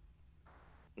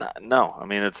 No. I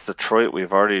mean, it's Detroit.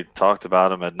 We've already talked about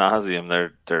them ad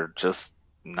nauseum. They're just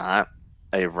not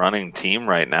a running team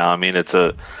right now. I mean, it's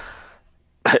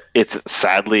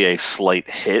sadly a slight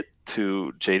hit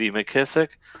to J.D. McKissick.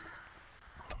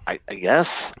 I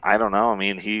guess. I don't know. I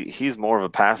mean, he's more of a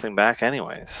passing back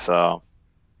anyway. So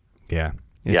yeah,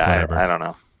 I don't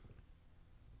know.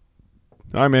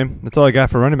 All right, man. That's all I got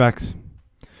for running backs.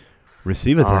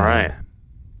 Receiver time. All right.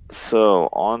 So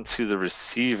on to the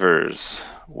receivers.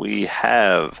 We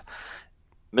have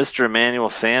Mr. Emmanuel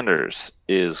Sanders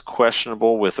is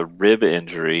questionable with a rib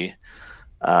injury.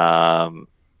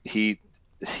 He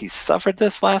suffered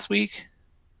this last week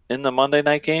in the Monday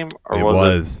night game, or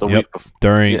was it the week before?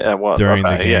 During during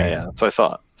the game. Yeah. That's what I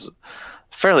thought. It was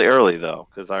fairly early though,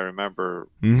 because I remember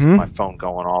my phone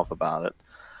going off about it.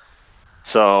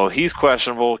 So he's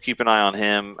questionable. Keep an eye on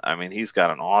him. I mean, he's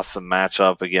got an awesome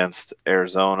matchup against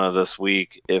Arizona this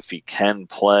week if he can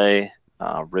play.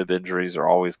 Rib injuries are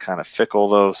always kind of fickle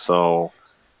though, so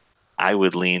I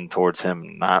would lean towards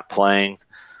him not playing,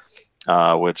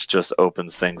 which just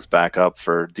opens things back up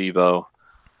for Debo.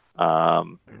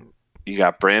 You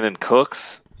got Brandon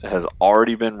Cooks has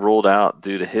already been ruled out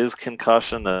due to his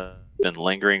concussion that's been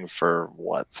lingering for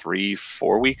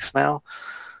 3-4 weeks now.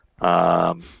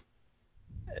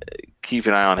 Keep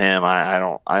an eye on him.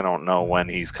 I don't know when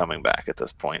he's coming back at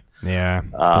this point. Yeah,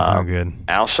 that's not good.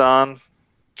 Alshon,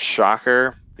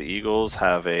 shocker. The Eagles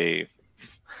have a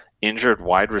injured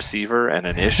wide receiver and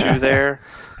an issue there.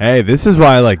 Hey, this is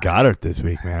why I like Goddard this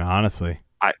week, man. Honestly.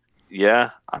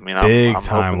 I mean, I'm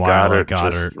time hoping Goddard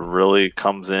Goddard just really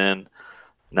comes in.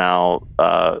 Now,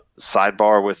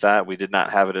 sidebar with that, we did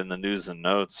not have it in the news and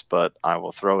notes, but I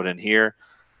will throw it in here.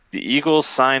 The Eagles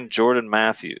signed Jordan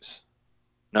Matthews.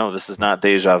 No, this is not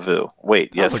deja vu.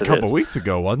 Wait, yes, it is. That was a couple weeks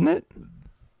ago, wasn't it?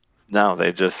 No,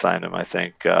 they just signed him, I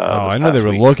think. I know they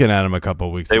were looking at him a couple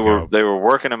weeks ago. They were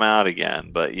working him out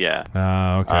again, but yeah.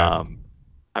 Okay.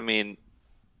 I mean,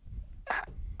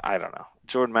 I don't know.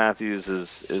 Jordan Matthews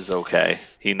is okay.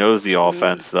 He knows the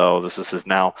offense, though. This is his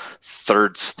now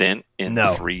third stint in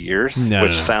 3 years,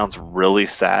 which sounds really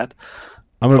sad.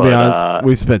 I'm going to be honest.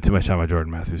 We've spent too much time on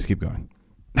Jordan Matthews. Keep going.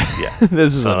 Yeah.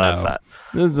 This is so that's that.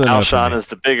 Alshon is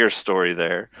the bigger story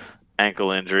there.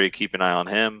 Ankle injury. Keep an eye on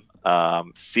him.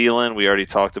 Thielen, we already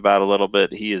talked about a little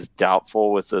bit. He is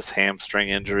doubtful with this hamstring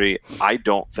injury. I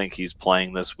don't think he's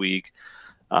playing this week.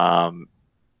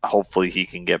 Hopefully he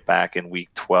can get back in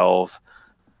week 12.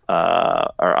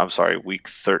 Week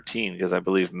 13, because I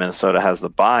believe Minnesota has the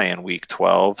bye in week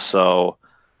 12. So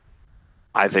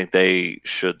I think they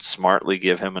should smartly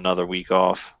give him another week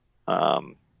off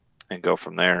and go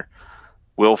from there.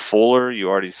 Will Fuller, you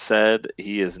already said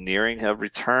he is nearing a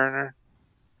return.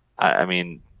 I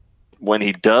mean, when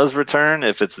he does return,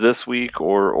 if it's this week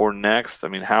or next, I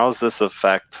mean, how does this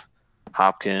affect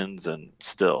Hopkins and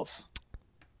Stills?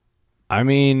 I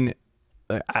mean,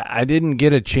 I didn't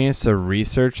get a chance to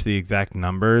research the exact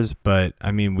numbers, but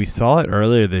I mean, we saw it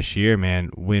earlier this year, man.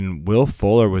 When Will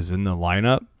Fuller was in the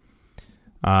lineup,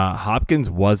 Hopkins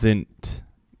wasn't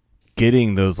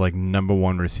getting those like number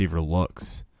one receiver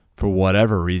looks for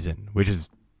whatever reason, which is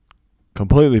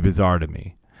completely bizarre to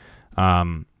me.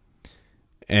 And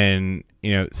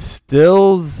you know,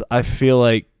 Stills, I feel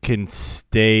like can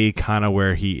stay kind of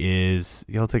where he is.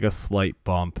 He'll take a slight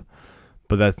bump,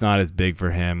 but that's not as big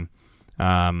for him.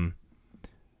 I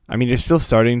mean, you're still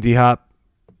starting D-Hop,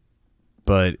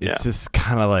 but it's just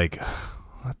kind of like,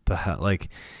 what the hell? Like,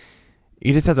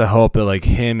 you just have to hope that like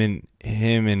him and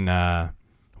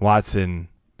Watson,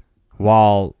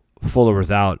 while Fuller was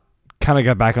out, kind of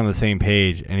got back on the same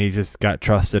page, and he just got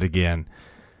trusted again.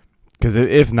 Because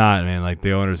if not, man, like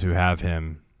the owners who have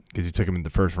him, because you took him in the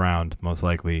first round, most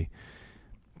likely,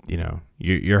 you know,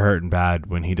 you're hurting bad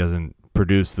when he doesn't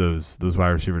produce those wide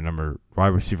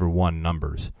receiver one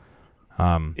numbers.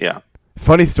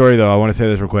 Funny story though. I want to say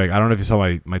this real quick. I don't know if you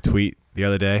saw my tweet the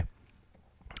other day.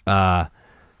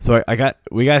 So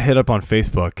we got hit up on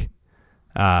Facebook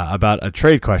about a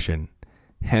trade question,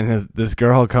 and this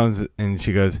girl comes and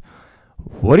she goes,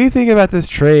 "What do you think about this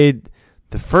trade?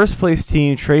 The first place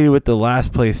team traded with the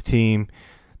last place team.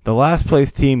 The last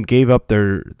place team gave up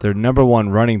their number one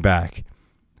running back."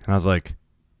 And I was like,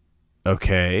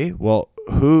 okay, well,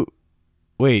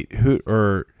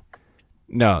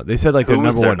 no, they said like their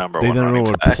number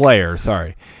one player,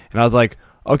 sorry. And I was like,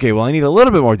 okay, well, I need a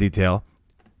little bit more detail.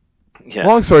 Yeah.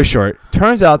 Long story short,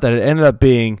 turns out that it ended up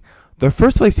being the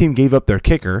first place team gave up their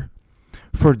kicker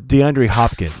for DeAndre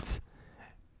Hopkins.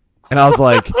 And I was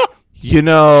like, you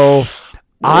know,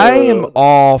 I am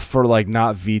all for like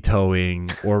not vetoing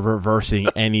or reversing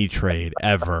any trade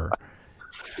ever.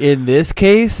 In this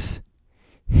case,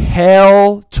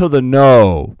 hell to the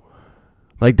no.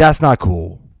 Like, that's not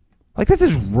cool. Like, that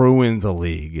just ruins a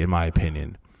league, in my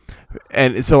opinion.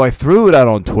 And so I threw it out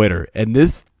on Twitter, and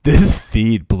this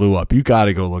feed blew up. You got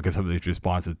to go look at some of these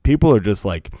responses. People are just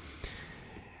like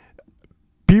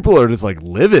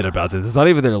livid about this. It's not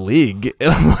even their league.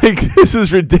 And I'm like, this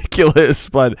is ridiculous.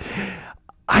 But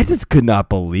I just could not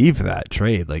believe that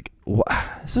trade. Like,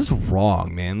 this is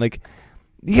wrong, man. Like,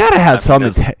 you got to have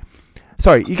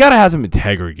you got to have some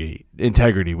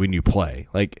integrity when you play.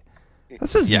 Like,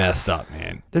 That's just messed up,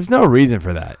 man. There's no reason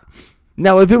for that.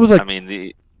 Now, if it was like, I mean,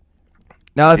 the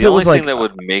like only thing that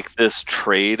would make this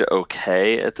trade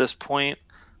okay at this point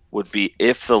would be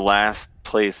if the last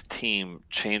place team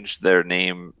changed their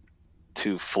name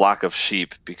to Flock of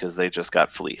Sheep because they just got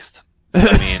fleeced.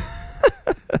 I mean,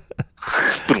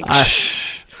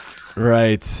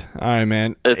 right. All right,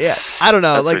 man. It's, I don't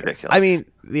know. Like, ridiculous. I mean,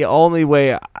 the only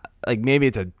way, like, maybe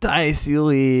it's a dynasty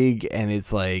league and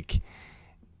it's like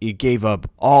you gave up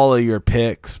all of your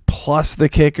picks plus the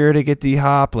kicker to get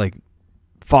D-Hop. Like,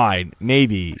 fine,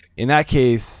 maybe. In that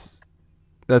case,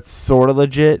 that's sort of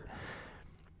legit.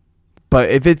 But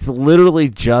if it's literally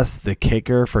just the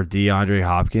kicker for DeAndre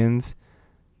Hopkins,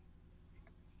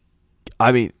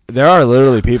 I mean, there are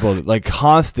literally people like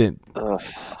constant.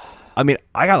 I mean,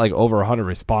 I got like over 100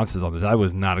 responses on this. I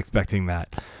was not expecting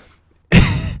that.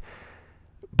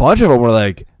 Bunch of them were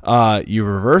like, you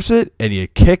reverse it and you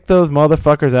kick those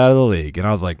motherfuckers out of the league. And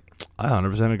I was like, I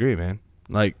 100% agree, man.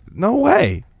 Like, no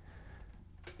way.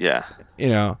 Yeah. You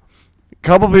know, a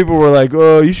couple people were like,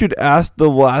 oh, you should ask the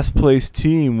last place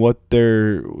team what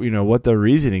their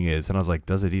reasoning is. And I was like,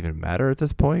 does it even matter at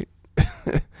this point?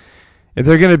 If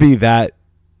they're going to be that,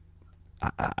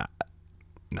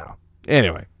 no.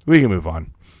 Anyway, we can move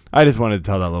on. I just wanted to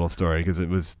tell that little story because it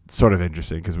was sort of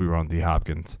interesting because we were on D.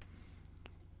 Hopkins.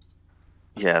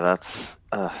 Yeah, that's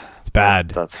it's bad.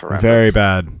 That's horrendous. Very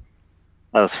bad.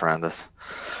 That's horrendous.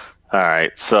 All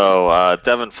right, so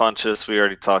Devin Funchess, we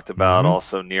already talked about,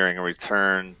 also nearing a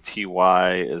return.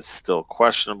 Ty is still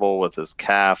questionable with his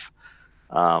calf.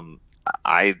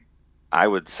 I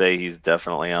would say he's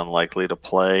definitely unlikely to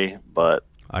play, but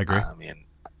I agree. I mean,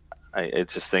 I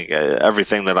just think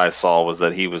everything that I saw was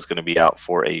that he was going to be out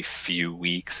for a few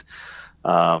weeks.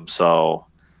 So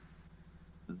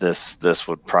this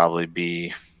would probably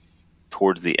be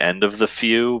towards the end of the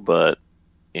few, but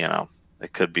you know,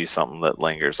 it could be something that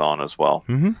lingers on as well.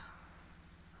 Mm-hmm.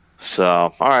 So,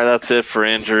 all right, that's it for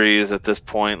injuries at this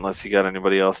point, unless you got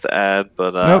anybody else to add.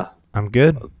 But nope, I'm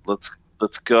good. Let's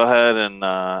go ahead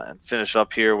and finish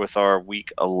up here with our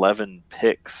Week 11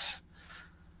 picks.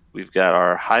 We've got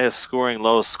our highest scoring,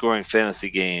 lowest scoring fantasy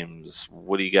games.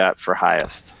 What do you got for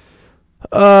highest?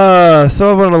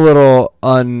 So I went a little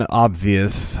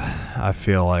unobvious, I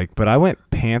feel like, but I went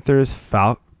Panthers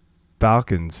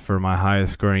Falcons for my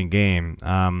highest scoring game.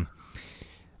 I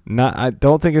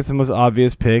don't think it's the most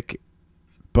obvious pick,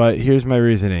 but here's my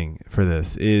reasoning for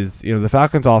this: is the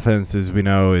Falcons' offense, as we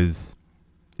know, is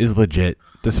legit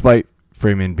despite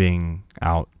Freeman being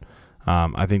out.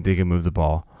 I think they can move the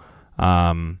ball.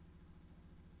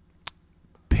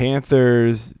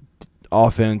 Panthers'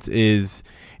 offense is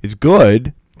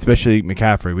good, especially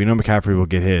McCaffrey. We know McCaffrey will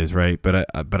get his, right? But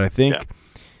I think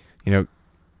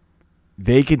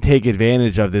they can take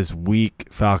advantage of this weak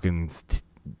Falcons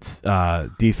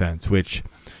defense, which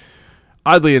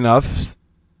oddly enough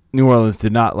New Orleans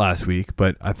did not last week.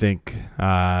 But I think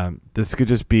this could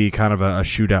just be kind of a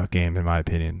shootout game, in my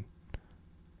opinion,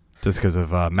 just because of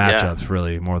matchups,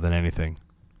 really, more than anything.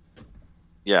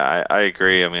 Yeah, I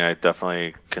agree. I mean, I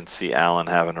definitely can see Allen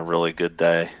having a really good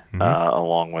day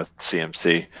along with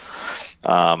CMC.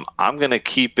 I'm going to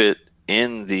keep it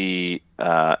in the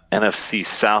NFC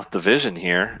South division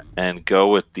here and go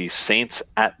with the Saints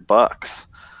at Bucks.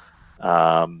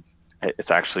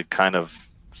 It's actually kind of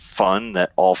fun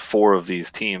that all four of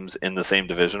these teams in the same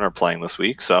division are playing this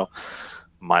week, so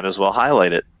might as well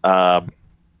highlight it.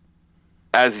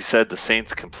 As you said, the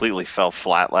Saints completely fell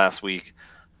flat last week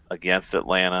against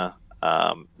Atlanta.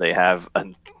 They have a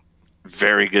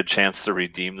very good chance to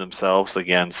redeem themselves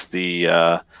against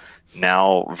the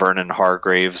now Vernon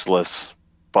Hargraves-less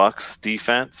Bucks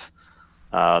defense.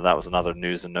 That was another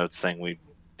news and notes thing we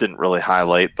didn't really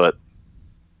highlight, but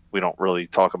we don't really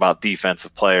talk about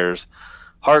defensive players.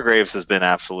 Hargraves has been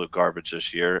absolute garbage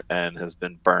this year and has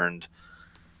been burned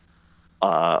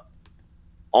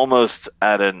almost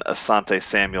at an Asante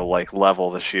Samuel-like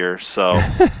level this year. So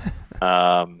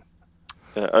and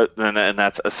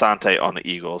that's Asante on the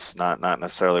Eagles, not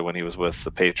necessarily when he was with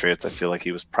the Patriots. I feel like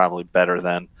he was probably better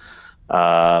then.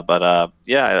 But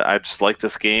I just like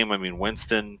this game. I mean,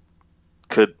 Winston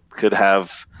could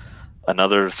have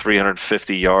another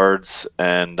 350 yards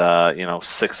and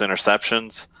 6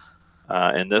 interceptions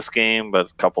in this game,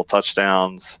 but a couple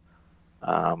touchdowns.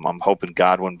 I'm hoping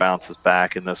Godwin bounces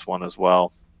back in this one as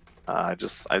well. I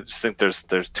just think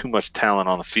there's too much talent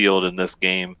on the field in this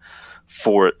game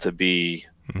for it to be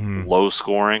low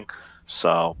scoring.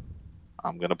 So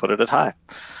I'm going to put it at high.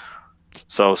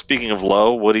 So speaking of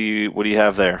low, what do you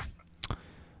have there?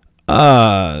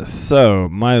 So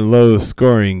my low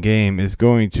scoring game is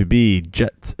going to be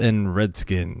Jets and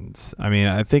Redskins. I mean,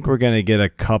 I think we're going to get a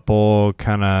couple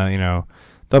kind of,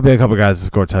 there'll be a couple guys to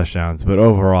score touchdowns, but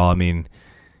overall, I mean,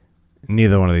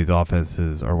 neither one of these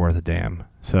offenses are worth a damn.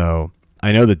 So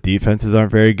I know the defenses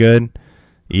aren't very good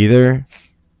either,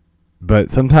 but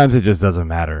sometimes it just doesn't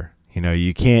matter.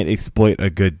 You can't exploit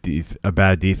a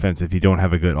bad defense if you don't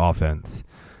have a good offense.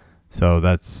 So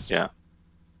that's where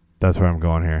I'm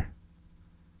going here.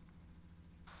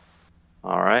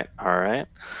 All right.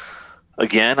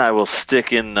 Again, I will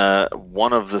stick in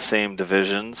one of the same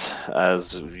divisions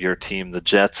as your team, the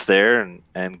Jets there,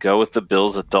 and go with the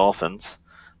Bills at Dolphins.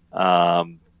 I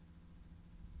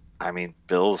mean,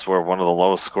 Bills were one of the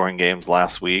lowest scoring games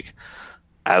last week,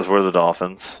 as were the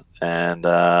Dolphins. And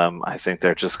I think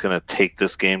they're just going to take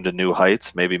this game to new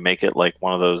heights, maybe make it like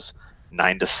one of those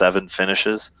 9-7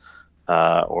 finishes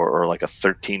or like a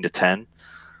 13-10.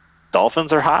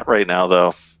 Dolphins are hot right now,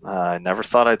 though. I never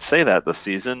thought I'd say that this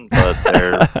season, but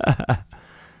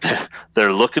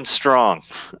they're looking strong,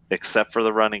 except for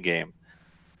the running game.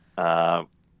 Kalen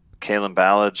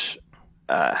Ballage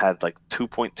had like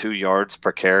 2.2 yards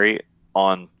per carry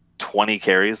on 20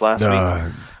 carries last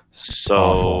week. So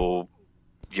awful.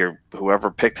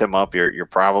 Whoever picked him up, you're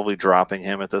probably dropping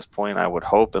him at this point, I would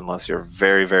hope, unless you're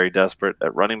very, very desperate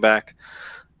at running back.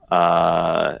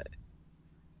 I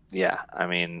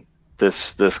mean,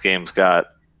 this game's got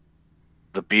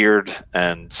the Beard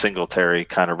and Singletary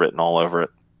kind of written all over it.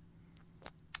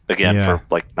 Again, for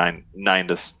like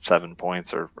 9-7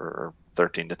 points or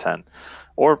 13-10.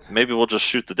 Or maybe we'll just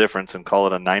shoot the difference and call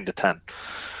it a 9-10.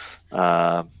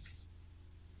 All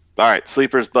right,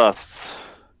 sleepers, busts.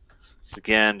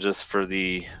 Again, just for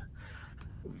the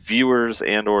viewers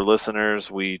and or listeners,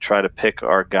 we try to pick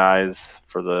our guys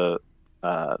for the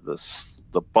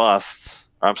busts.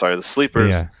 I'm sorry, the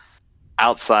sleepers. Yeah.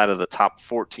 Outside of the top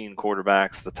 14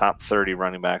 quarterbacks, the top 30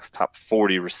 running backs, top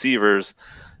 40 receivers,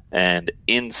 and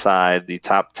inside the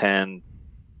top 10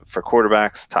 for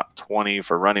quarterbacks, top 20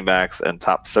 for running backs, and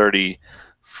top 30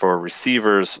 for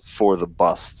receivers for the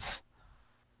busts.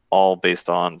 All based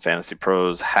on Fantasy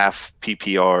Pros half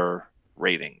PPR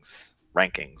rankings,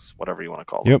 whatever you want to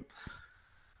call them. Yep.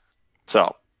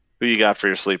 So, who you got for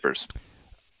your sleepers?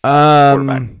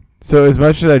 So as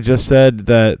much as I just said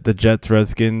that the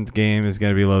Jets-Redskins game is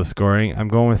going to be low scoring, I'm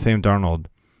going with Sam Darnold.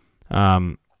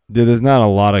 There's not a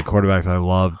lot of quarterbacks I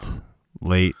loved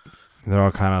late. They're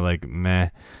all kind of like meh.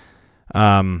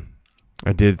 I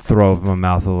did throw up my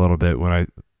mouth a little bit when I...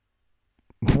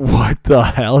 What the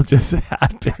hell just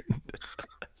happened?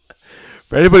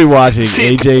 For anybody watching,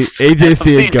 AJ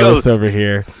seeing ghosts over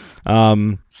here.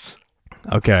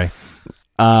 Okay.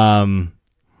 I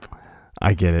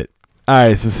get it. All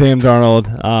right, so Sam Darnold.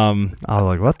 I was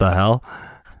like, what the hell?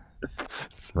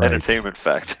 Right. Entertainment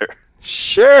factor.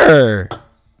 Sure.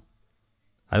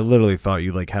 I literally thought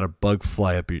you like had a bug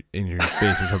fly up in your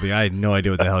face or something. I had no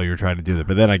idea what the hell you were trying to do there,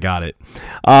 but then I got it.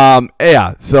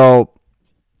 Yeah, so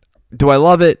do I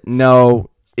love it? No.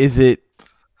 Is it,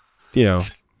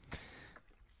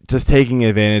 just taking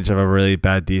advantage of a really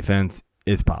bad defense?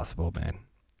 It's possible, man.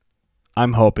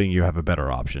 I'm hoping you have a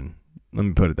better option. Let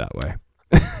me put it that way.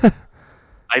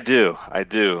 I do.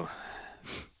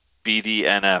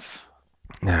 BDNF.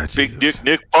 Oh, Big Dick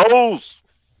Nick Foles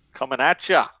coming at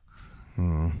ya.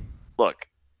 Look,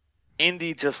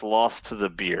 Indy just lost to the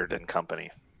Beard and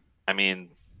company. I mean,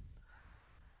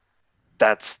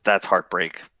 that's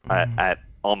heartbreak at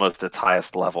almost its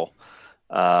highest level.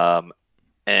 And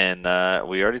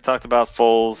we already talked about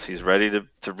Foles. He's ready to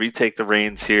retake the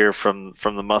reins here from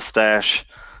the mustache.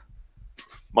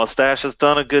 Mustache has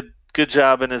done a good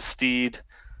job in his steed,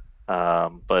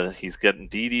 but he's getting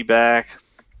DD back.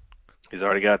 He's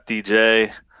already got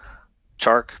DJ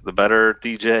Chark, the better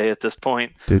DJ at this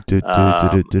point. He's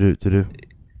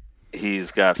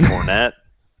got Fournette.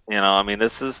 I mean,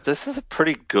 this is a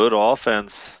pretty good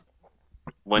offense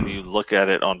when you look at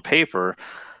it on paper.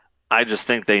 I just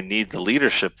think they need the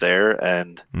leadership there,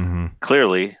 and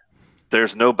clearly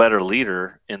there's no better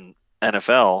leader in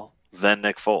NFL than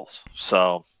Nick Foles.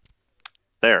 So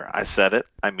there, I said it,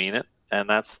 I mean it, and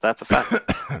that's a fact.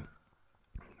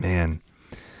 Man,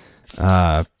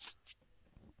 I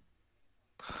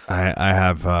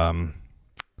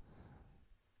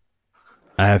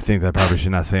have things I probably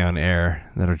should not say on air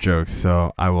that are jokes,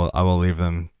 so I will leave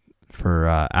them for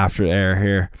after air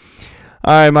here.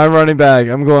 All right, my running back.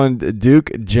 I'm going Duke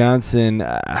Johnson.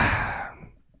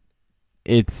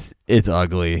 It's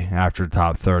ugly after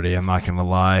top 30. I'm not gonna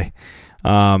lie.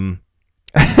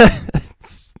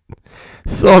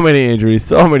 So many injuries,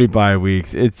 so many bye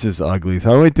weeks. It's just ugly.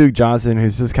 So I went Duke Johnson,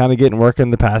 who's just kind of getting work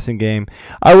in the passing game.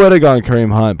 I would have gone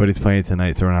Kareem Hunt, but he's playing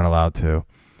tonight, so we're not allowed to.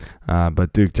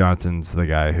 But Duke Johnson's the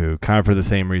guy who, kind of for the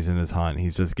same reason as Hunt,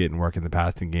 he's just getting work in the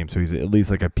passing game, so he's at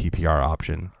least like a PPR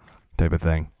option type of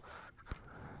thing.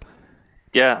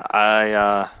 Yeah,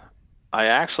 I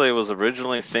actually was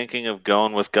originally thinking of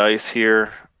going with Geis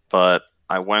here, but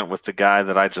I went with the guy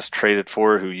that I just traded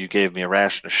for, who you gave me a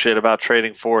ration of shit about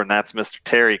trading for, and that's Mr.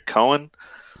 Terry Cohen.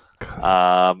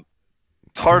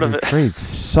 Part of it trades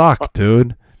suck,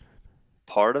 dude.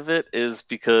 Part of it is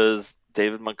because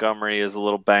David Montgomery is a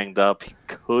little banged up. He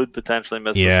could potentially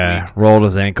miss this week. Yeah, rolled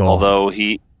his ankle. Although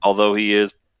he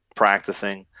is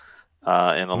practicing in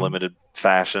a limited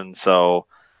fashion, so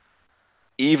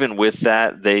even with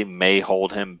that, they may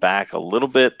hold him back a little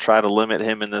bit, try to limit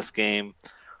him in this game.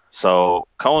 So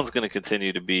Cohen's going to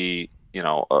continue to be,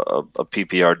 a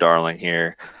PPR darling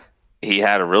here. He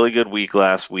had a really good week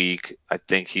last week. I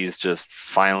think he's just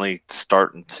finally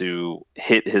starting to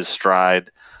hit his stride,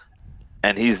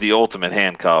 and he's the ultimate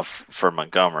handcuff for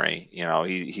Montgomery.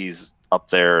 He's up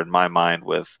there in my mind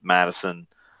with Madison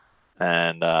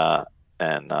and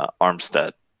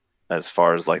Armstead as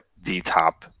far as like the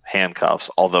top handcuffs,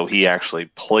 although he actually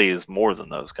plays more than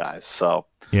those guys. So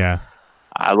yeah,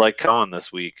 I like Cohen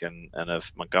this week, and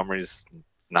if Montgomery's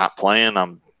not playing,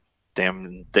 I'm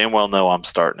damn well know I'm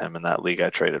starting him in that league I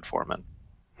traded for him in.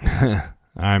 All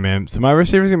right, man. So my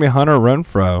receiver's gonna be Hunter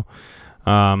Renfrow.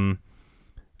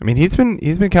 He's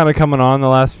been kind of coming on the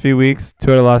last few weeks.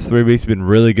 2 out of the last 3 weeks have been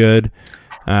really good,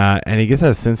 and he gets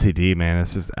that Cincy D, man.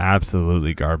 It's just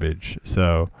absolutely garbage.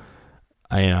 So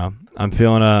I'm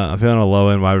feeling a low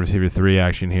end wide receiver 3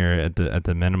 action here at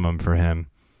the minimum for him.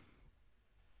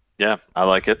 Yeah, I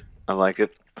like it.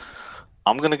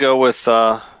 I'm gonna go with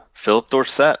Philip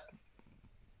Dorsett.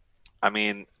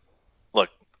 Look,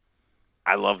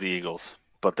 I love the Eagles,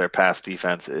 but their pass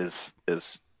defense is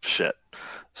shit.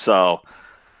 So,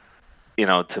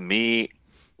 to me,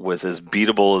 with as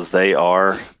beatable as they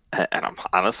are, and I'm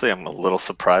a little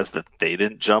surprised that they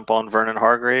didn't jump on Vernon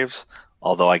Hargreaves.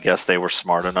 Although I guess they were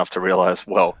smart enough to realize,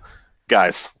 well,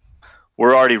 guys,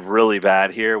 we're already really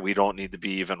bad here. We don't need to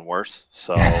be even worse.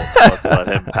 So let's let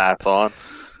him pass on.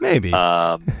 Maybe.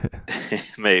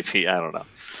 Maybe. I don't know.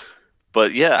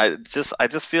 But yeah, I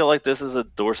just feel like this is a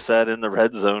Dorsett in the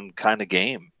red zone kind of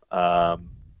game. I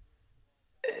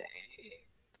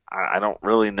don't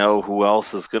really know who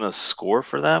else is going to score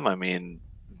for them.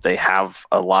 They have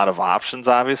a lot of options,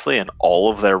 obviously, and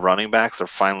all of their running backs are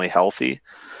finally healthy.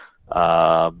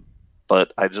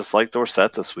 But I just like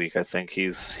Dorsett this week. I think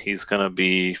he's going to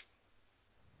be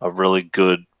a really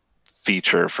good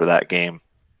feature for that game.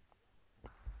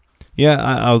 Yeah,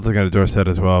 I was looking at Dorsett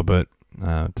as well, but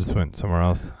just went somewhere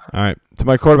else. All right, to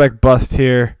my quarterback bust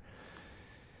here.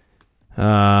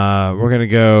 We're going to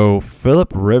go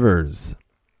Phillip Rivers.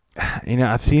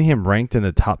 I've seen him ranked in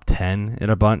the top 10 in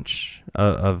a bunch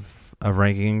of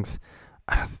rankings.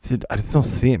 I just don't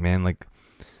see it, man. Like,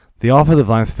 the offensive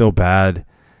line is still bad.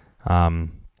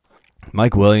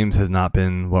 Mike Williams has not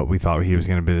been what we thought he was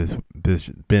going to be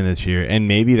this year, and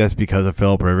maybe that's because of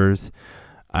Phillip Rivers.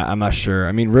 I'm not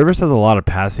sure. Rivers has a lot of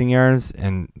passing yards,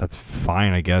 and that's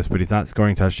fine, I guess, but he's not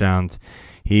scoring touchdowns.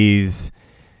 He's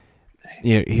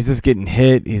just getting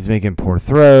hit. He's making poor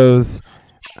throws.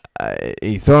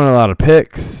 He's throwing a lot of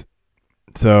picks.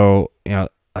 So, I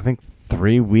think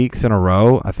 3 weeks in a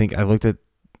row, I think I looked at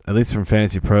least from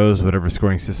Fantasy Pros, whatever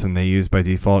scoring system they use by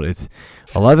default, it's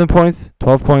 11 points,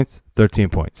 12 points, 13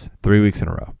 points, 3 weeks in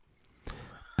a row.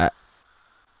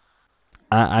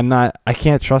 I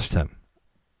can't trust him.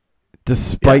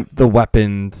 Despite the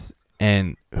weapons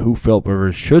and who Phillip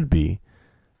Rivers should be,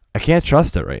 I can't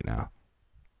trust it right now.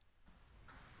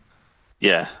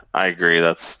 Yeah, I agree.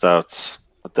 That's a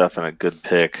definite good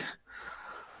pick.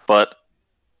 But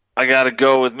I got to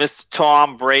go with Mr.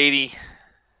 Tom Brady.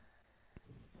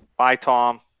 Bye,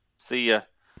 Tom. See ya.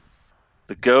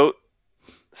 The GOAT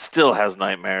still has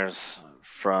nightmares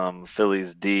from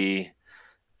Philly's D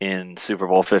in Super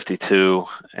Bowl 52,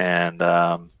 and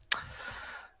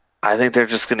I think they're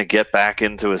just going to get back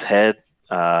into his head.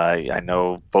 I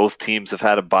know both teams have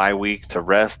had a bye week to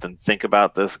rest and think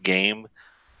about this game,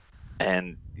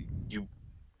 and you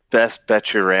best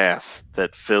bet your ass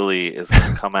that Philly is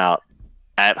going to come out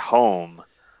at home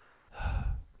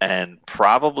and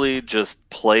probably just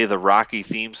play the Rocky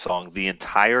theme song the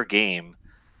entire game,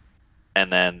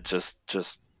 and then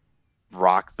just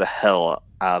rock the hell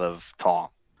out of Tom.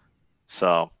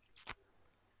 So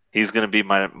he's going to be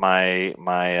my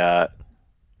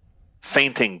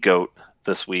fainting goat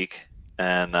this week,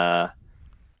 and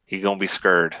he going to be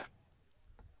scared.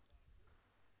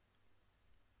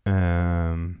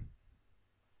 Yeah,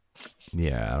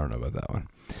 I don't know about that one.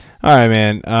 All right,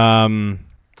 man.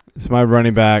 So my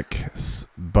running back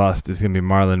bust is going to be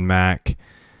Marlon Mack.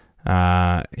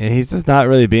 And he's just not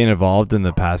really being involved in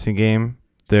the passing game.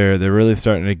 They're really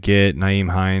starting to get Nyheim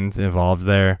Hines involved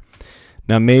there.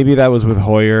 Now, maybe that was with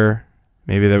Hoyer.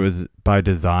 Maybe that was by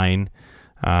design.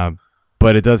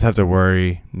 But it does have to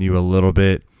worry you a little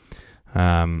bit.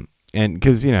 And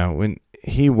because, when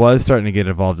he was starting to get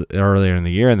involved earlier in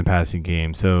the year in the passing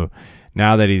game, so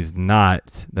now that he's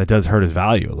not, that does hurt his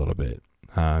value a little bit.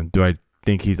 Do I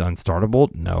think he's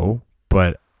unstartable? No,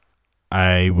 but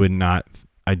I do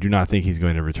not think he's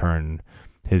going to return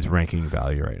his ranking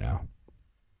value right now.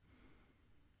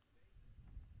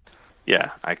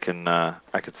 Yeah, I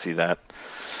could see that.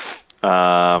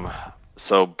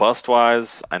 So bust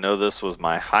wise, I know this was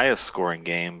my highest scoring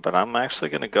game, but I'm actually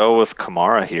going to go with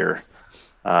Kamara here.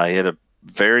 He had a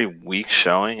very weak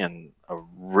showing and a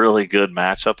really good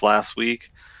matchup last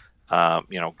week.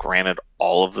 Granted,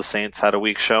 all of the Saints had a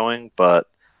weak showing, but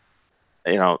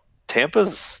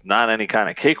Tampa's not any kind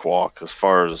of cakewalk as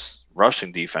far as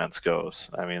rushing defense goes.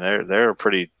 I mean, they're a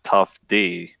pretty tough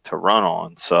D to run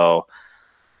on, so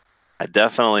I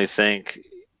definitely think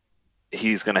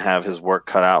he's going to have his work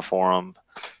cut out for him.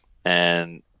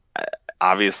 And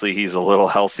obviously, he's a little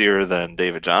healthier than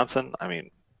David Johnson. I mean,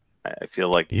 I feel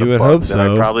like you would hope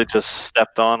so. I probably just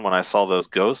stepped on when I saw those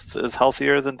ghosts is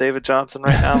healthier than David Johnson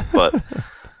right now. But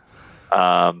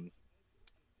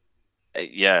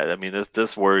yeah, I mean,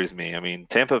 this worries me. I mean,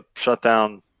 Tampa shut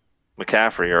down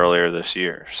McCaffrey earlier this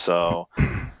year, so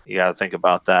you got to think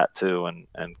about that too. And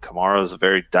Kamara is a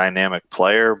very dynamic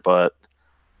player, but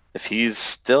if he's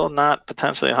still not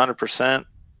potentially 100%,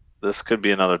 this could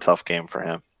be another tough game for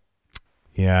him.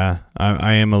 Yeah,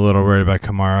 I am a little worried about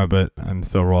Kamara, but I'm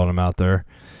still rolling him out there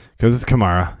because it's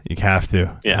Kamara. You have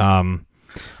to. Yeah.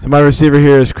 So my receiver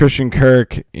here is Christian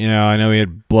Kirk. I know he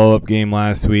had blow-up game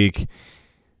last week.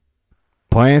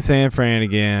 Playing San Fran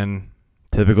again.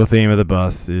 Typical theme of the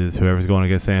bus is whoever's going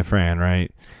against San Fran,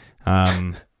 right?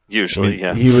 Usually,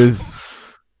 yeah. He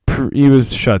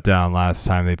was shut down last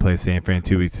time they played San Fran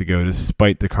 2 weeks ago,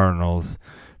 despite the Cardinals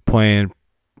playing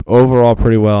overall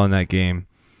pretty well in that game.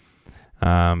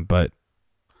 But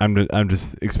I'm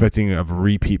just expecting a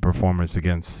repeat performance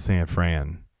against San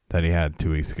Fran that he had 2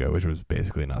 weeks ago, which was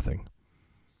basically nothing.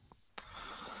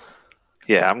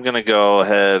 Yeah, I'm going to go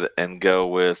ahead and go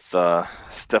with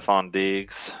Stephon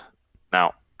Diggs.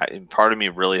 Now, part of me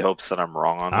really hopes that I'm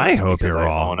wrong on this. I hope you're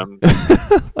wrong. Him.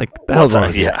 Like, the hell's wrong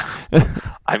with you? Yeah.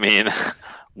 I mean,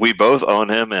 we both own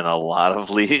him in a lot of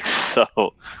leagues,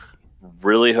 so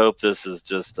really hope this is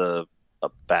just a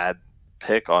bad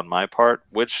pick on my part,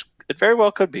 which it very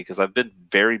well could be because I've been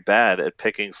very bad at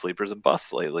picking sleepers and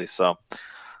busts lately. So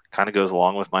kind of goes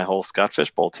along with my whole Scott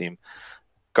Fishbowl team.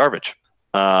 Garbage.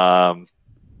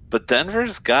 But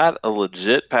Denver's got a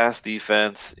legit pass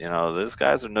defense. Those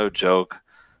guys are no joke.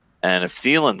 And if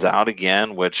Thielen's out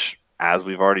again, which, as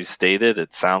we've already stated,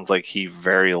 it sounds like he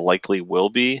very likely will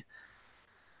be,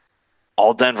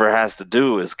 all Denver has to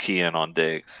do is key in on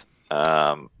Diggs.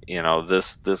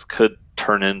 This could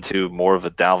turn into more of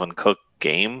a Dalvin Cook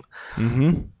game,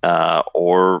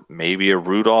 or maybe a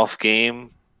Rudolph game.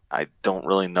 I don't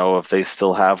really know if they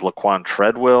still have Laquan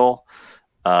Treadwell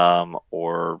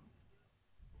or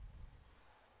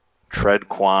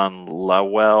Treadquan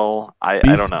Lowell. I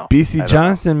don't know. BC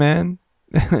Johnson, man.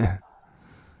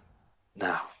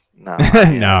 No. No,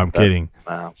 I'm kidding.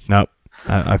 No. Nope.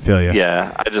 I feel you.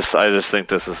 Yeah, I just think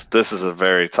this is a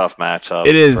very tough matchup.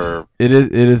 It is a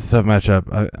tough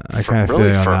matchup. I kind of feel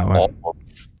you on that one. All of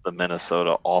the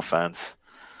Minnesota offense.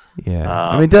 Yeah,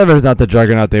 I mean, Denver's not the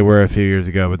juggernaut they were a few years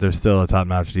ago, but they're still a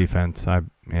top-notch defense.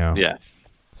 Yeah.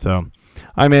 So,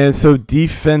 so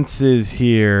defenses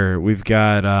here. We've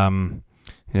got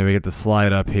we get the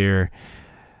slide up here.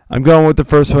 I'm going with the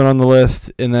first one on the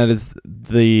list, and that is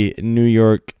the New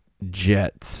York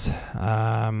Jets.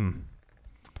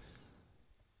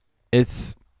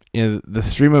 It's the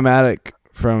Stream-O-Matic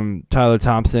from Tyler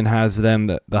Thompson has them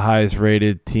the highest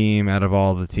rated team out of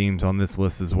all the teams on this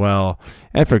list as well,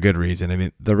 and for good reason. I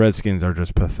mean, the Redskins are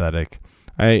just pathetic.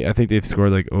 I think they've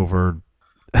scored like over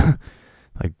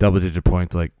like double-digit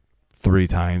points like 3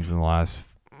 times in the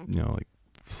last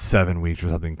 7 weeks or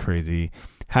something crazy.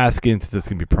 Haskins is just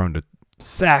gonna be prone to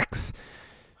sacks,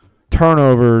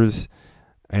 turnovers.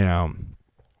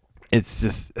 It's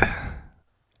just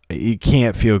you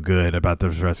can't feel good about the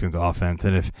Redskins offense.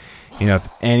 And if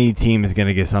any team is going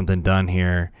to get something done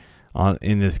here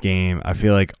in this game, I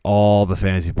feel like all the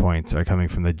fantasy points are coming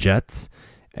from the Jets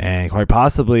and quite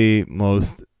possibly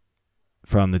most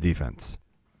from the defense.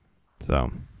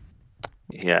 So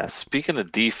Yeah, speaking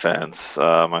of defense,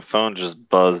 my phone just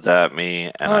buzzed at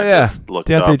me, and I yeah. just looked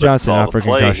Deontay up Johnson and out saw for the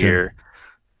play concussion. here.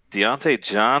 Deontay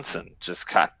Johnson just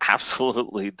got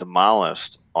absolutely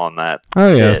demolished on that Oh,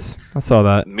 hit. yes. I saw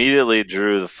that. Immediately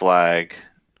drew the flag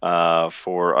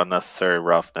for unnecessary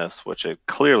roughness, which it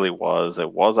clearly was.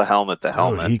 It was a helmet to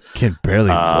helmet. Dude, he can barely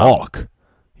walk.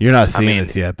 You're not seeing I mean,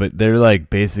 this yet, but they're like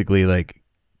basically like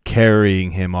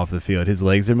carrying him off the field. His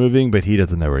legs are moving, but he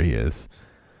doesn't know where he is.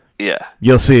 Yeah.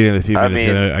 You'll see it in a few minutes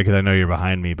mean, because I know you're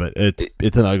behind me, but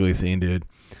it's an ugly scene, dude.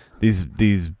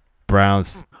 These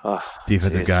Browns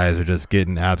defensive guys are just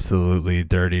getting absolutely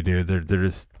dirty, dude.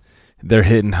 They're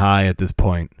hitting high at this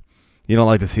point. You don't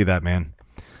like to see that, man.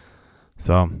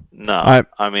 So no,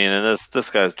 I mean, and this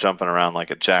guy's jumping around like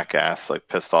a jackass, like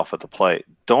pissed off at the plate.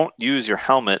 Don't use your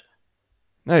helmet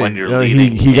when you're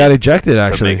leading. He got ejected.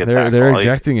 Actually, they're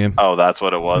ejecting him. Oh, that's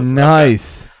what it was.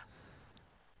 Nice.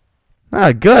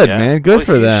 Okay. Good, man. Good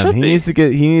for them. He needs to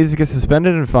get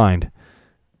suspended and fined.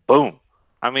 Boom.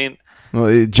 I mean, well,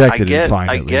 ejected and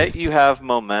fined. I get you have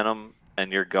momentum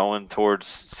and you're going towards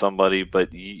somebody,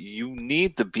 but you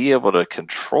need to be able to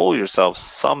control yourself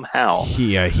somehow.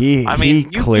 He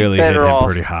clearly hit him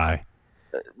pretty high.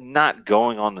 Not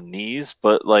going on the knees,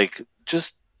 but like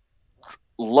just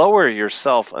lower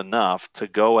yourself enough to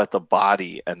go at the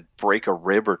body and break a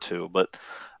rib or two. But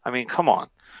I mean, come on.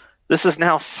 This is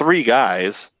now 3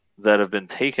 guys that have been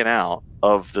taken out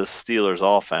of the Steelers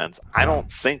offense. I don't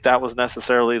think that was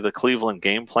necessarily the Cleveland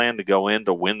game plan to go in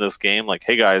to win this game. Like,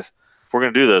 hey guys, if we're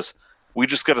going to do this, we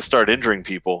just got to start injuring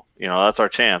people. You know, that's our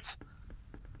chance.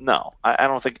 No, I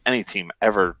don't think any team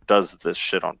ever does this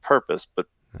shit on purpose, but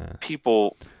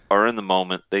people are in the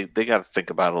moment. They got to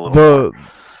think about it a little more.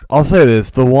 I'll say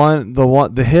this: the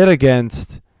hit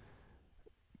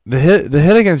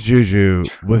against Juju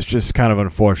was just kind of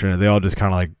unfortunate. They all just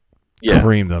kind of like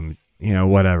creamed them, you know,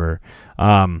 whatever.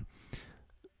 Obviously,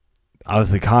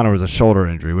 Connor was a shoulder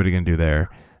injury. What are you gonna do there?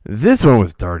 This one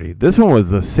was dirty. This one was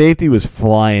the safety was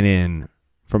flying in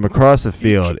from across the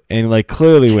field and like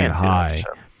clearly went high.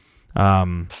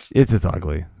 It's just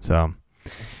ugly. So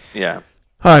yeah.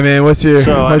 All right, man. What's your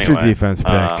defense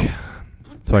pick?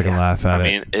 So I can laugh at it. I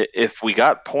mean, if we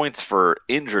got points for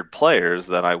injured players,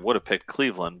 then I would have picked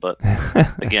Cleveland. But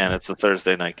again, it's a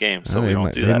Thursday night game, so we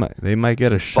don't do that. They might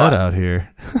get a shutout here.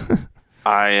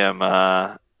 I'm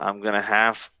gonna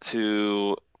have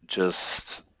to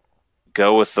just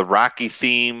go with the Rocky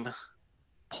theme.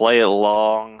 Play it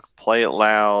long, play it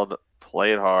loud,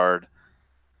 play it hard.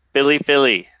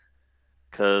 Philly,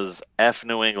 because F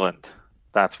New England.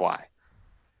 That's why.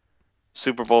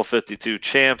 Super Bowl 52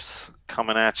 champs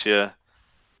coming at you.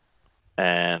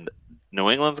 And New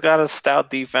England's got a stout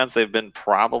defense. They've been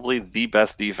probably the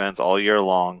best defense all year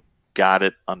long. Got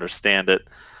it. Understand it.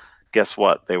 Guess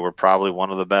what? They were probably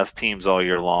one of the best teams all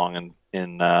year long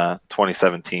in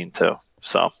 2017 too.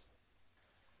 So,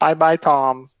 bye,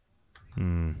 Tom.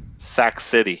 Sack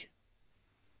City.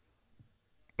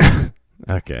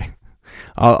 Okay,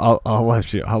 I'll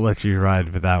let you ride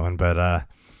with that one, but I'm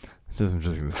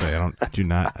just gonna say I do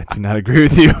not agree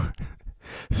with you.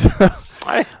 So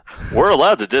we're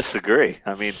allowed to disagree.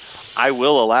 I mean, I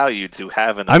will allow you to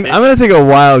have an opinion. I'm going to take a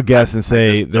wild guess and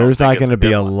say there's not going to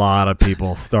be a lot of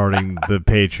people starting the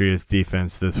Patriots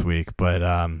defense this week, but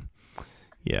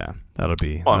yeah, that'll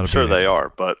be. Well, I'm sure they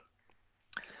are, but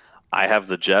I have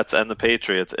the Jets and the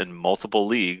Patriots in multiple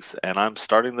leagues, and I'm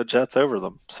starting the Jets over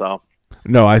them. So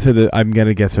no, I said that I'm going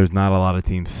to guess there's not a lot of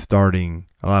teams starting,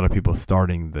 a lot of people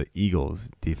starting the Eagles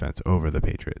defense over the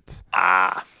Patriots.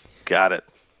 Got it.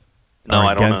 No,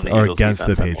 I don't own the Eagles against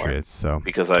the defense Patriots, anymore,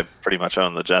 because I pretty much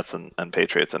own the Jets and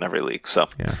Patriots in every league. So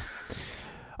yeah.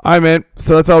 All right, man.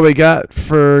 So that's all we got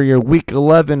for your Week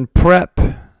 11 prep.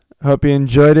 Hope you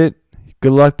enjoyed it.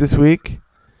 Good luck this week.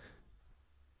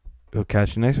 We'll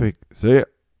catch you next week. See ya.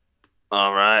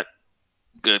 All right.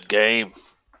 Good game.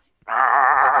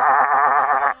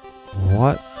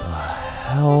 What the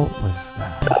hell was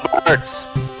that? Hurts.